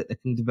guys that they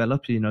can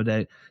develop.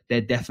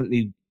 They're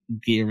definitely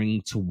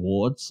gearing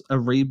towards a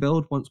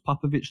rebuild once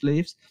Popovich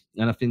leaves.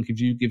 And I think if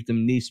you give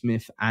them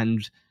Nesmith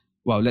and,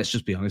 well, let's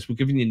just be honest, we're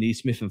giving you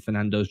Nesmith and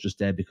Fernando's just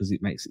there because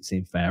it makes it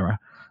seem fairer.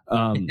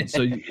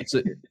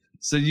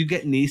 So you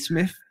get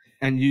Nesmith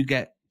and you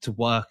get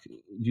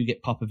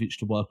Popovich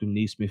to work with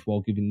Nesmith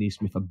while giving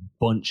Nesmith a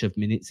bunch of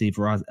minutes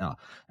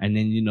and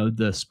then,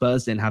 the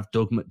Spurs then have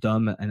Doug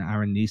McDermott and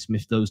Aaron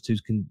Nesmith. Those two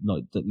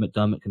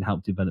McDermott can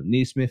help develop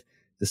Nesmith.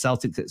 The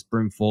Celtics, it's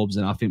Bryn Forbes,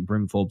 and I think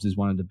Bryn Forbes is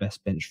one of the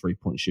best bench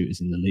 3-point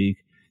shooters in the league.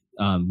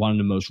 One of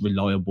the most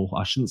reliable,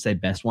 I shouldn't say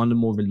best, one of the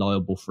more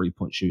reliable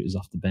 3-point shooters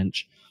off the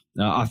bench.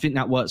 I think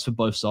that works for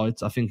both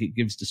sides. I think it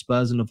gives the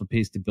Spurs another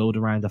piece to build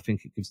around. I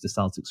think it gives the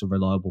Celtics a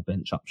reliable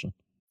bench option,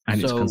 and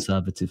it's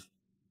conservative.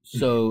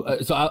 So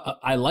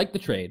I like the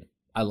trade.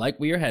 I like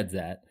where your head's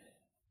at.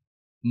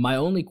 My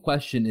only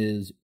question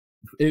is,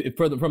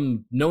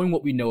 from knowing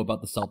what we know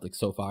about the Celtics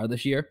so far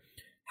this year,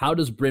 how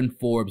does Bryn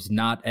Forbes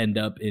not end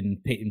up in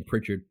Peyton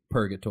Pritchard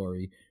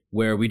purgatory,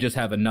 where we just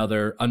have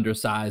another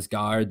undersized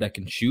guard that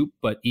can shoot,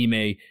 but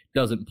Ime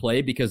doesn't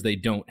play because they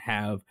don't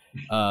have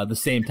the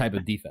same type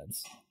of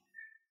defense?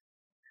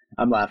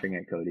 I'm laughing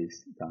at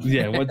Cody's comment.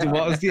 Yeah,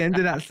 what was the end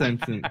of that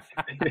sentence?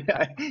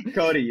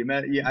 Cody, you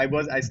meant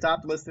I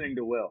stopped listening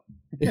to Will.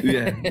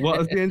 Yeah, what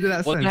was the end of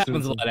that sentence? That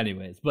happens a lot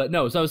anyways. But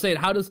no, so I was saying,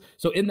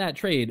 in that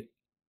trade,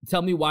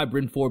 tell me why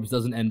Bryn Forbes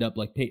doesn't end up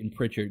like Peyton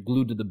Pritchard,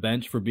 glued to the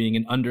bench for being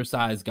an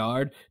undersized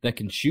guard that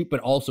can shoot, but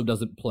also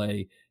doesn't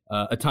play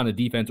a ton of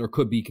defense or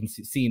could be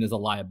seen as a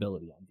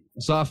liability on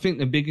defense. So I think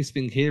the biggest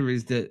thing here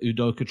is that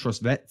Udoka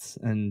trusts vets,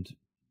 and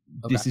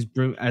this is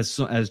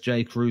as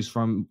Jay Cruz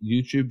from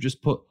YouTube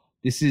just put.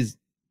 This is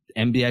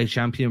NBA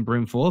champion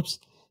Bryn Forbes.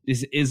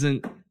 This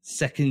isn't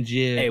second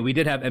year. Hey, we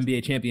did have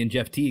NBA champion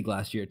Jeff Teague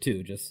last year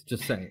too. Just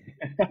saying.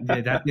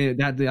 Yeah,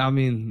 I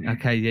mean,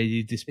 okay, yeah,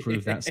 you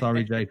disproved that.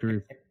 Sorry, Jay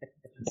Cruz.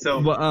 So,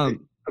 but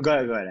go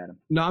ahead, Adam.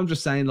 No, I'm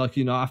just saying, like,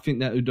 I think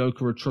that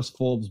Udoka would trust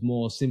Forbes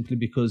more simply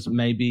because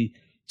maybe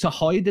to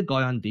hide a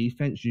guy on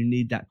defense, you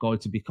need that guy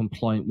to be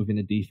compliant within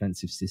a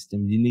defensive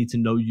system. You need to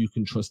know you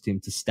can trust him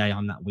to stay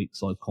on that weak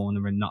side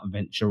corner and not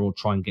venture or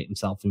try and get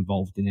himself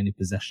involved in any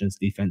possessions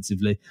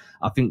defensively.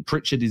 I think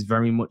Pritchard is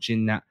very much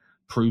in that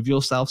prove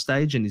yourself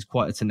stage, and he's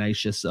quite a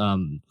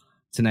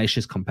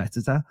tenacious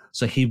competitor.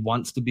 So he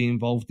wants to be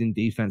involved in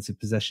defensive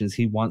possessions.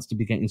 He wants to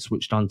be getting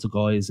switched on to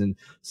guys and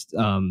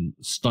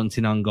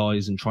stunting on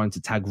guys and trying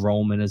to tag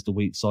Roman as the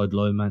weak side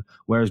low man.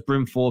 Whereas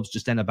Bryn Forbes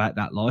just ain't about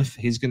that life.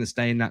 He's going to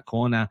stay in that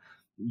corner,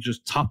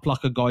 just top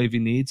block a guy if he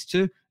needs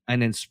to,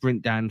 and then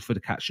sprint down for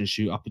the catch and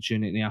shoot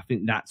opportunity. I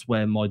think that's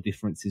where my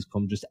differences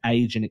come, just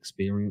age and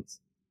experience.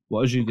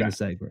 What was you going to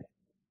say, Greg?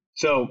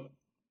 So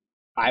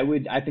I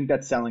think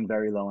that's selling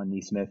very low on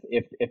Nesmith.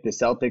 If the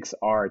Celtics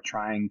are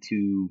trying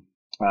to,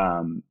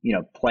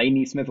 play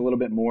Nesmith a little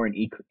bit more and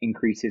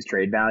increase his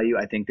trade value,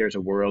 I think there's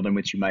a world in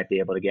which you might be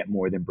able to get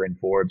more than Bryn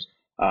Forbes.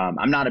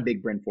 I'm not a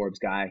big Bryn Forbes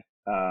guy.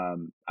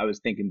 I was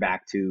thinking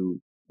back to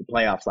the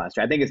playoffs last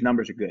year. I think his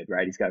numbers are good,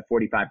 right? He's got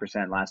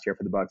 45% last year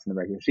for the Bucks in the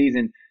regular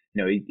season.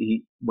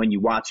 He when you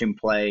watch him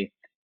play,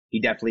 he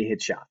definitely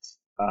hits shots.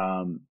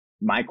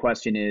 My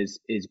question is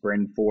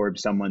Bryn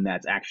Forbes someone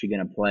that's actually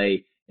going to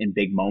play in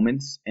big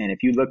moments? And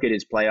if you look at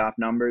his playoff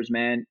numbers,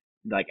 man,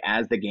 like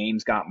as the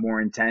games got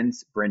more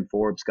intense, Bryn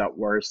Forbes got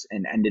worse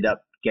and ended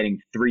up getting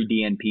 3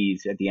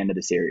 DNPs at the end of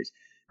the series,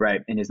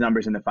 right? And his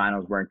numbers in the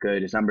finals weren't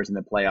good. His numbers in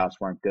the playoffs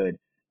weren't good.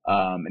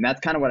 And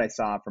that's kind of what I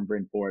saw from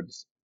Bryn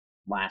Forbes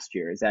last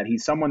year, is that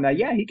he's someone that,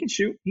 yeah, he can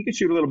shoot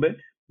a little bit,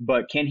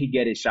 but can he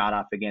get his shot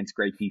off against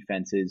great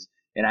defenses?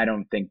 And I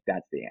don't think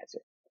that's the answer.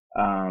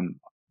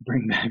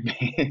 Bring back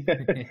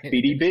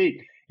BDP.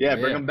 Yeah,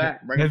 bring him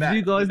back. Have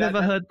you guys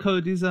ever heard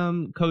Cody's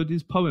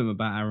poem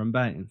about Aaron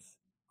Baines?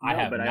 I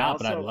have not,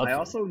 but I'd love to. I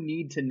also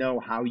need to know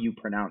how you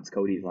pronounce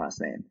Cody's last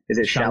name. Is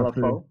it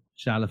Chalafu?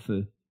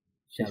 Chalafu.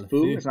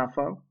 Chalafu? It's not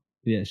Fo?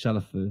 Yeah,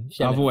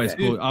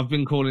 Chalafu. I've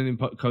been calling him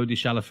Cody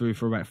Chalafu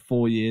for about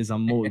 4 years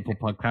on multiple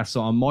podcasts,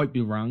 so I might be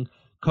wrong.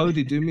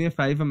 Cody, do me a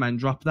favor, man.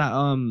 Drop that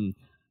Aaron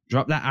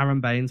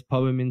Baines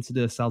poem into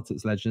the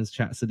Celtics Legends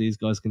chat so these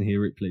guys can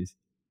hear it, please.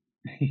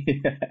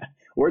 Yeah.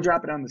 Or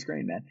drop it on the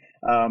screen, man.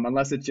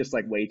 Unless it's just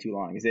like way too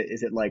long. Is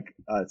it like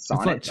a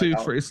sonnet? It's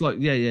like it's like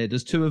yeah.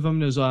 There's 2 of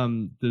them. There's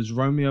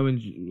Romeo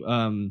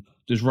and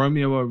there's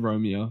Romeo or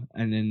Romeo,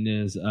 and then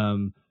there's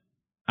Aaron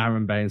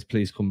Baines,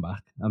 please come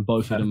back, and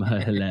both of them are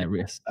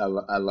hilarious. I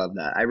love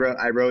that. I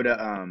wrote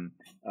a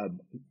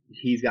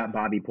he's got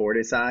Bobby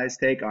Portis eyes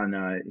take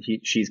on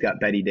she's got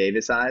Betty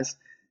Davis eyes.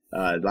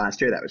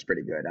 Last year, that was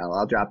pretty good.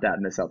 I'll drop that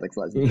in the Celtics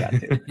Legends chat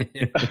too.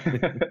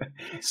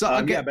 So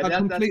I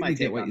completely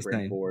get what you're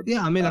saying. Forbes.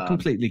 Yeah, I mean, I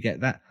completely get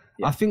that.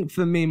 Yeah. I think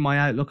for me, my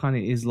outlook on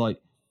it is like,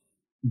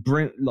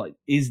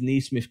 is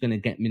Nesmith going to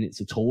get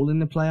minutes at all in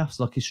the playoffs?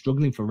 Like, he's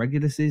struggling for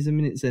regular season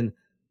minutes, and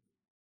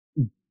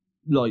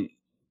like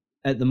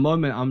at the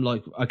moment, I'm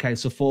like, okay,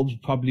 so Forbes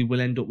probably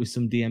will end up with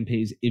some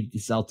DNPs if the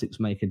Celtics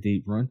make a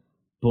deep run,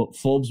 but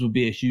Forbes would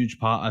be a huge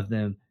part of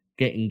them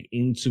getting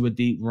into a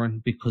deep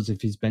run because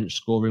of his bench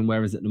scoring,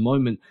 whereas at the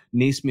moment,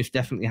 Nesmith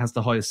definitely has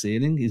the higher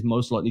ceiling. He's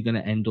most likely going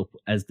to end up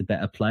as the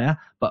better player,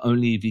 but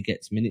only if he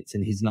gets minutes,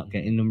 and he's not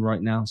getting them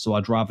right now. So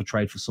I'd rather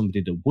trade for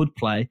somebody that would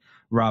play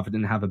rather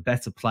than have a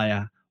better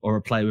player or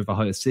a player with a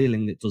higher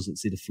ceiling that doesn't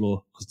see the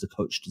floor because the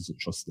coach doesn't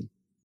trust him.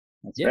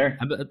 That's fair.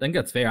 I think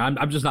that's fair.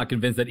 I'm just not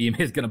convinced that Ime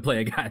is going to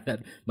play a guy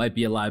that might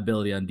be a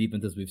liability on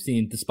defense, as we've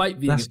seen, despite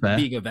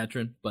being a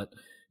veteran. But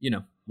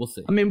we'll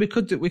see. I mean, we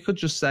could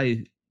just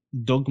say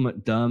Doug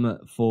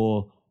McDermott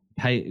for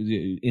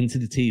into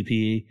the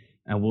TPE,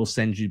 and we'll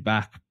send you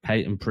back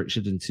Peyton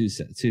Pritchard and two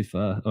first.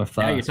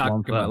 Now you're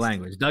talking about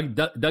language.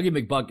 Dougie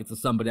McBuckets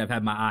is somebody I've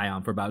had my eye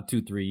on for about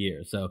 2-3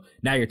 years. So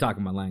now you're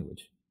talking about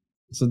language.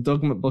 So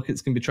Doug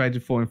McBuckets can be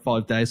traded for in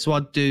 5 days. So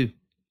I'd do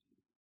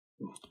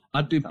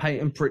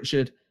Peyton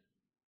Pritchard,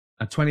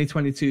 a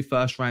 2022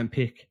 first round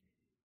pick,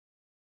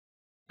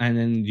 and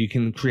then you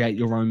can create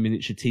your own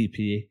miniature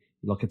TPE,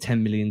 like a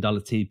 $10 million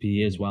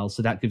TPE as well.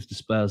 So that gives the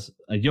Spurs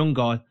a young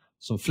guy,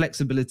 some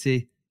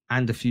flexibility,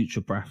 and a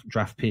future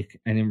draft pick.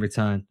 And in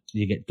return,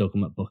 you get Doug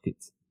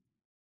McBuckets.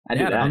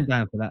 I'm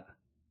down for that.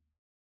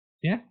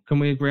 Yeah. Can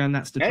we agree on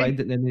that's the trade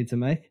that they need to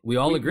make? We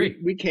all agree.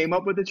 We came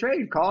up with the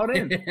trade. Call it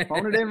in.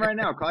 Phone it in right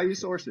now. Call your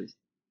sources.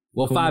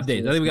 Well, 5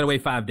 days. I think we gotta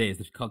wait 5 days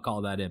to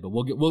call that in, but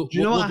we'll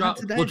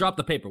drop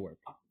the paperwork.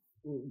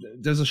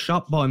 There's a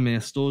shop by me,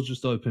 a store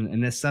just open,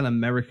 and they sell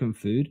American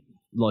food,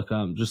 like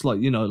just like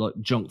like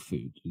junk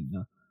food,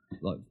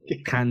 like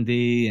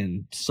candy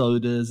and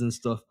sodas and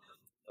stuff.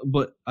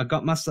 But I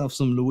got myself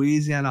some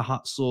Louisiana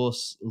hot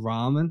sauce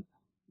ramen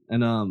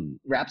and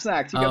wrap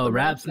snacks.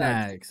 Wrap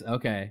snacks.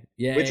 Okay,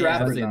 yeah. Which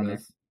wrapper's on there?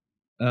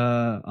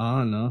 I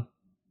don't know.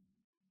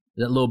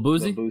 Is that Lil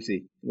Boozy?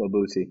 Lil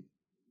Boozy.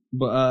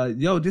 But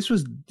this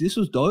was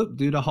dope,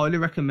 dude. I highly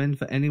recommend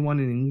for anyone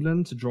in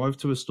England to drive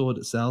to a store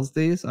that sells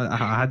these. I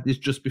had this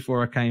just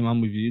before I came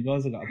on with you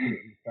guys. I got to put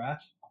it in the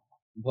trash.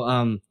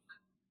 But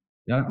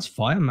that's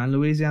fire, man.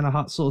 Louisiana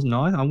hot sauce,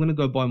 nice. I'm gonna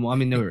go buy more. I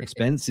mean, they were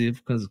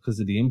expensive because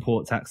of the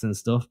import tax and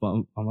stuff.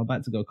 But I'm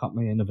about to go cut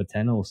me another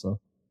 10 or so.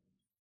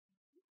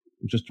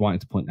 I'm just wanting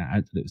to point that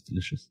out that it was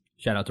delicious.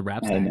 Shout out to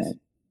Wrap Snacks.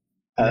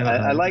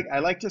 I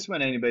like just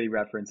when anybody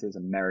references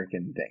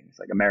American things,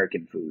 like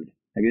American food.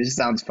 Like it just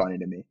sounds funny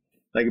to me.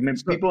 Like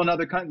people in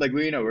other countries, like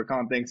we're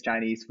calling things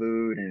Chinese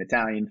food and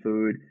Italian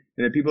food,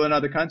 and then people in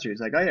other countries,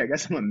 like, oh yeah, I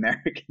guess I'm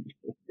American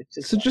food.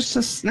 Just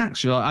a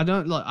snacks. I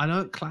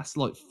don't class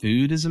like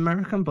food as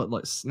American, but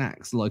like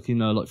snacks, like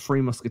like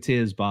Three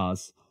Musketeers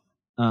bars.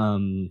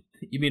 You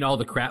mean all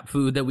the crap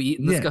food that we eat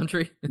in this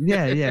country?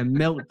 yeah,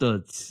 milk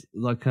duds,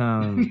 like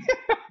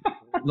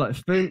like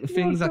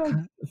things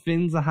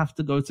I have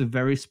to go to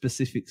very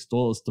specific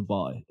stores to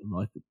buy.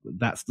 Like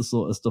that's the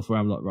sort of stuff where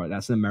I'm like, right,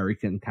 that's an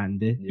American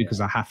candy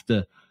because I have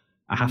to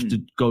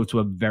go to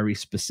a very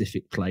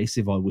specific place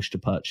if I wish to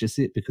purchase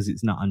it because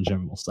it's not on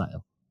general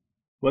sale.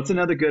 What's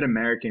another good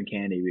American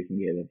candy we can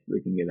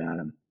give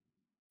Adam?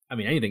 I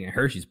mean, anything at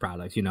Hershey's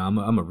products. I'm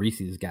a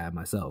Reese's guy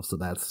myself, so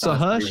that's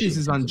Hershey's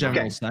is on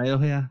general sale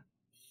here.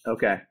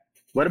 Okay.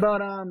 What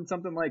about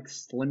something like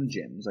Slim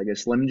Jims? Like a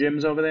Slim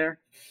Jims over there?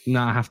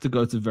 No, I have to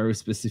go to very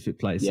specific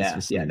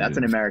places. Yeah, that's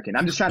an American.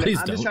 I'm just trying to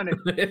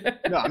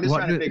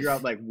figure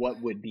out like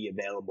what would be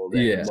available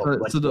there. Yeah.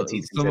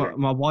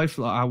 My wife,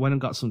 I went and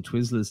got some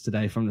Twizzlers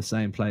today from the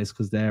same place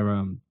because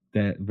they're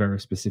very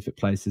specific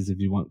places. If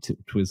you want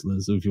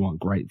Twizzlers or if you want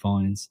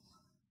grapevines.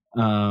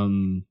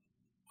 Can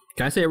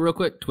I say it real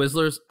quick?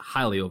 Twizzlers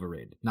highly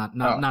overrated. Not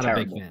a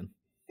big fan.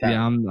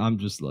 Yeah, I'm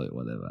just like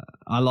whatever.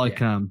 I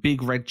like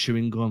Big Red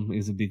chewing gum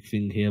is a big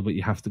thing here, but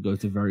you have to go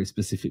to very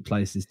specific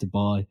places to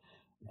buy.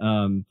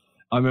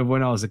 I remember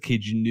when I was a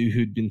kid, you knew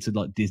who'd been to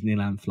like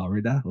Disneyland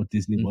Florida or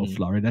Disney World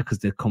Florida because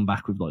they'd come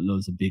back with like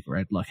loads of Big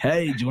Red. Like,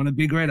 hey, do you want a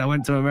Big Red? I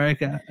went to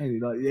America. And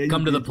you're like, yeah,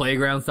 come to the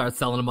playground, start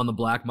selling them on the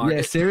black market.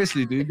 Yeah,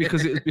 seriously, dude,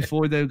 because it was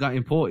before they got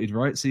imported,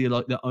 right? So you're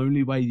like, the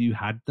only way you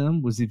had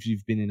them was if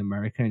you've been in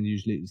America, and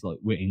usually it's like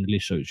we're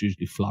English, so it's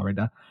usually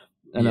Florida.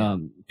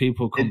 And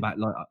people come back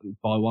like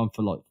buy one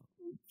for like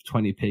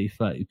 20p,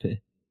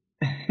 30p.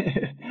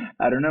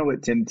 I don't know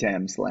what Tim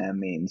Tam Slam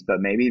means,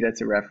 but maybe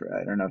that's a reference.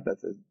 I don't know if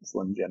that's a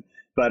Slim Jim.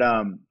 But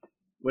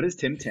what is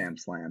Tim Tam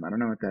Slam? I don't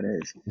know what that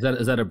is.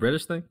 Is that a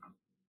British thing?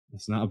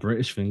 It's not a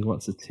British thing.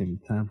 What's a Tim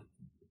Tam?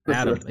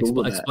 Adam,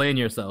 explain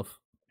yourself.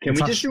 Can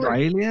we just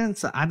Australian?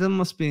 So Adam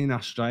must be in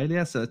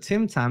Australia. So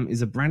Tim Tam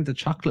is a brand of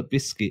chocolate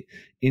biscuit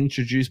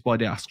introduced by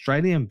the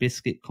Australian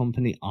biscuit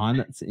company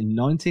Arnott's in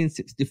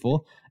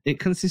 1964. It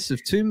consists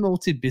of 2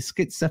 malted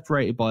biscuits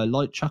separated by a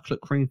light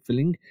chocolate cream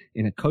filling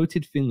in a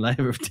coated thin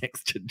layer of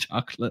textured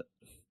chocolate.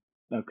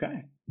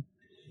 Okay.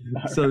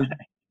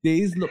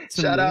 These look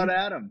to Shout out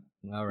Adam.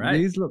 All right.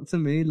 These look to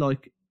me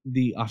like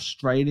the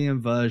Australian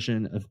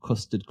version of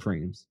custard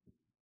creams,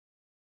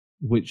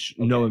 which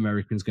no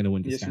American's going to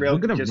understand. I'm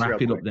going to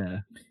wrap it up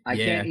there. I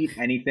can't eat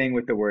anything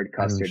with the word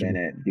custard in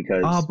it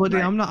because... Oh, buddy,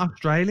 I'm not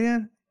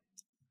Australian.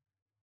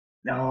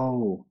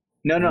 No.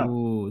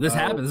 Ooh, this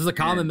happens. This is a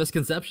common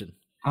misconception.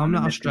 I'm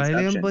not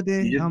Australian,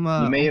 buddy. You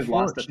may have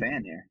lost a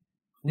fan here.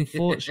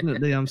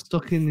 Unfortunately, I'm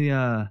stuck in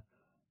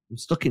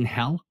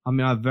hell. I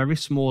mean, I have a very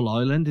small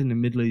island in the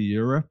middle of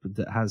Europe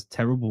that has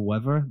terrible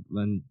weather,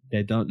 and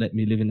they don't let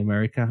me live in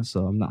America,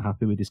 so I'm not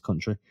happy with this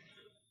country.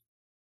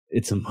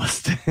 It's a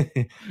must.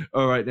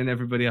 All right, then,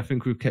 everybody. I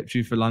think we've kept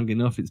you for long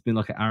enough. It's been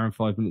like an hour and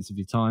 5 minutes of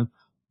your time.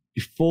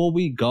 Before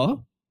we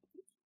go,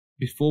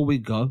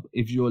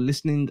 if you're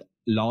listening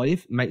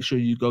live, make sure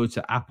you go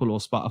to Apple or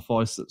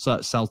Spotify,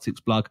 search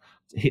Celtics blog,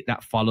 hit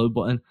that follow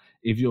button.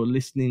 If you're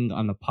listening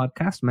on a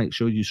podcast, make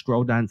sure you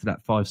scroll down to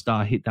that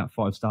 5-star, hit that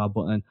 5-star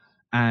button,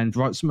 and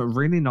write something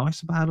really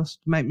nice about us.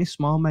 Make me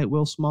smile, make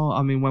Will smile.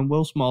 I mean, when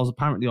Will smiles,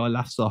 apparently I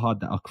laugh so hard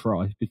that I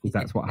cry because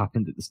that's what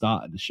happened at the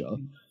start of the show.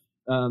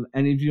 And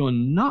if you're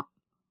not,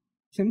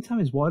 Tim Tam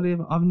is widely.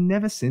 I've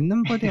never seen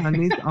them, buddy.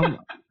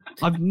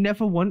 I've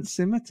never once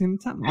seen a Tim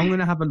Tam. I'm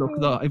gonna have a look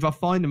though. If I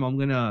find them, I'm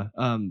gonna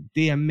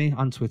DM me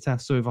on Twitter.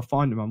 So if I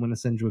find them, I'm gonna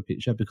send you a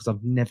picture because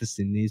I've never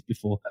seen these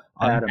before.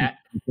 Adam,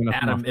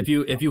 if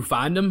you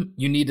find them,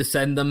 you need to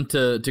send them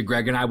to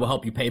Greg, and I will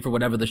help you pay for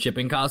whatever the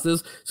shipping cost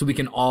is, so we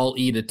can all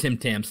eat a Tim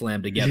Tam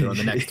Slam together on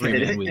the next 3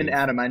 minutes. And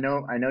Adam, I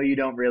know you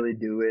don't really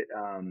do it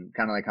kind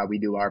of like how we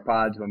do our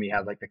pods when we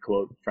have like the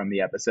quote from the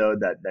episode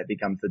that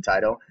becomes the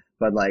title.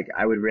 but like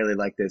I would really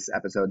like this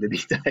episode to be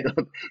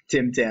titled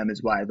 "Tim Tam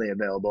is widely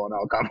available in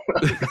all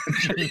Commonwealth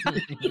countries."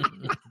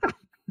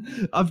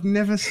 I've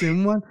never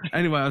seen one.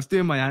 Anyway, I was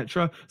doing my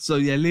outro. So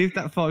yeah, leave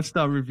that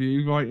 5-star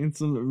review, write in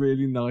something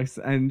really nice.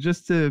 And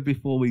just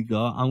before we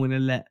go, I'm going to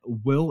let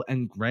Will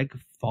and Greg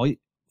fight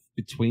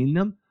between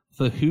them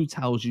for who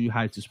tells you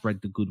how to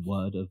spread the good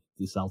word of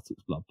the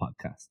Celtics Blog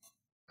podcast.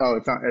 Oh,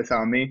 it's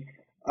on me.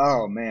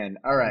 Oh man!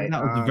 All right.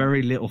 That was a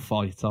very little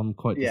fight. I'm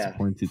quite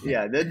disappointed.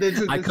 Yeah,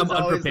 I come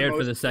unprepared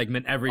for this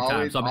segment every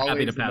time, so I'm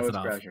happy to pass it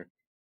off. Pressure.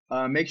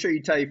 Make sure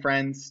you tell your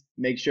friends.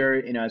 Make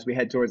sure, as we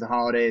head towards the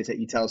holidays, that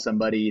you tell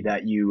somebody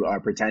that you are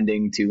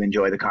pretending to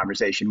enjoy the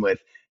conversation with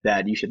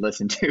that you should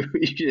listen to.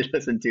 You should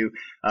listen to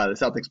the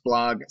Celtics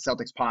Blog,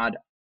 Celtics Pod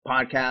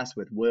podcast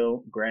with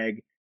Will,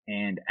 Greg,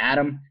 and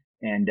Adam.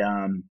 And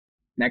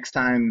next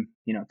time,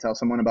 tell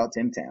someone about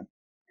Tim Tam.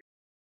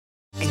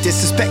 Ain't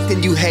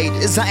disrespecting you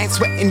haters, I ain't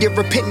sweating your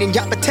opinion.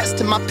 Y'all been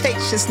testing my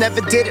patience,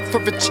 never did it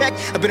for a check.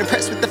 I've been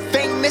impressed with the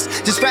famous,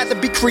 just rather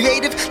be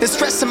creative than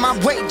stressing my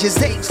wages.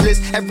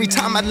 Ageless, every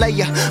time I lay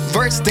a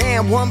verse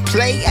down, one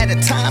play at a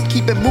time,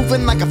 keep it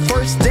moving like a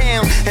first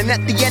down. And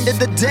at the end of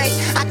the day,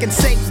 I can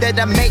say that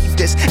I made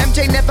this.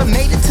 MJ never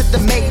made it to the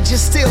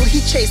majors, still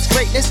he chased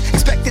greatness,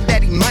 expected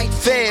that he might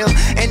fail,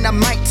 and I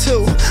might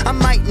too. I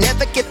might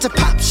never get to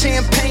pop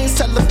champagne,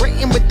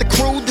 celebrating with the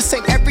crew. This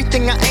ain't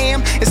everything I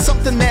am, it's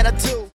something that I do.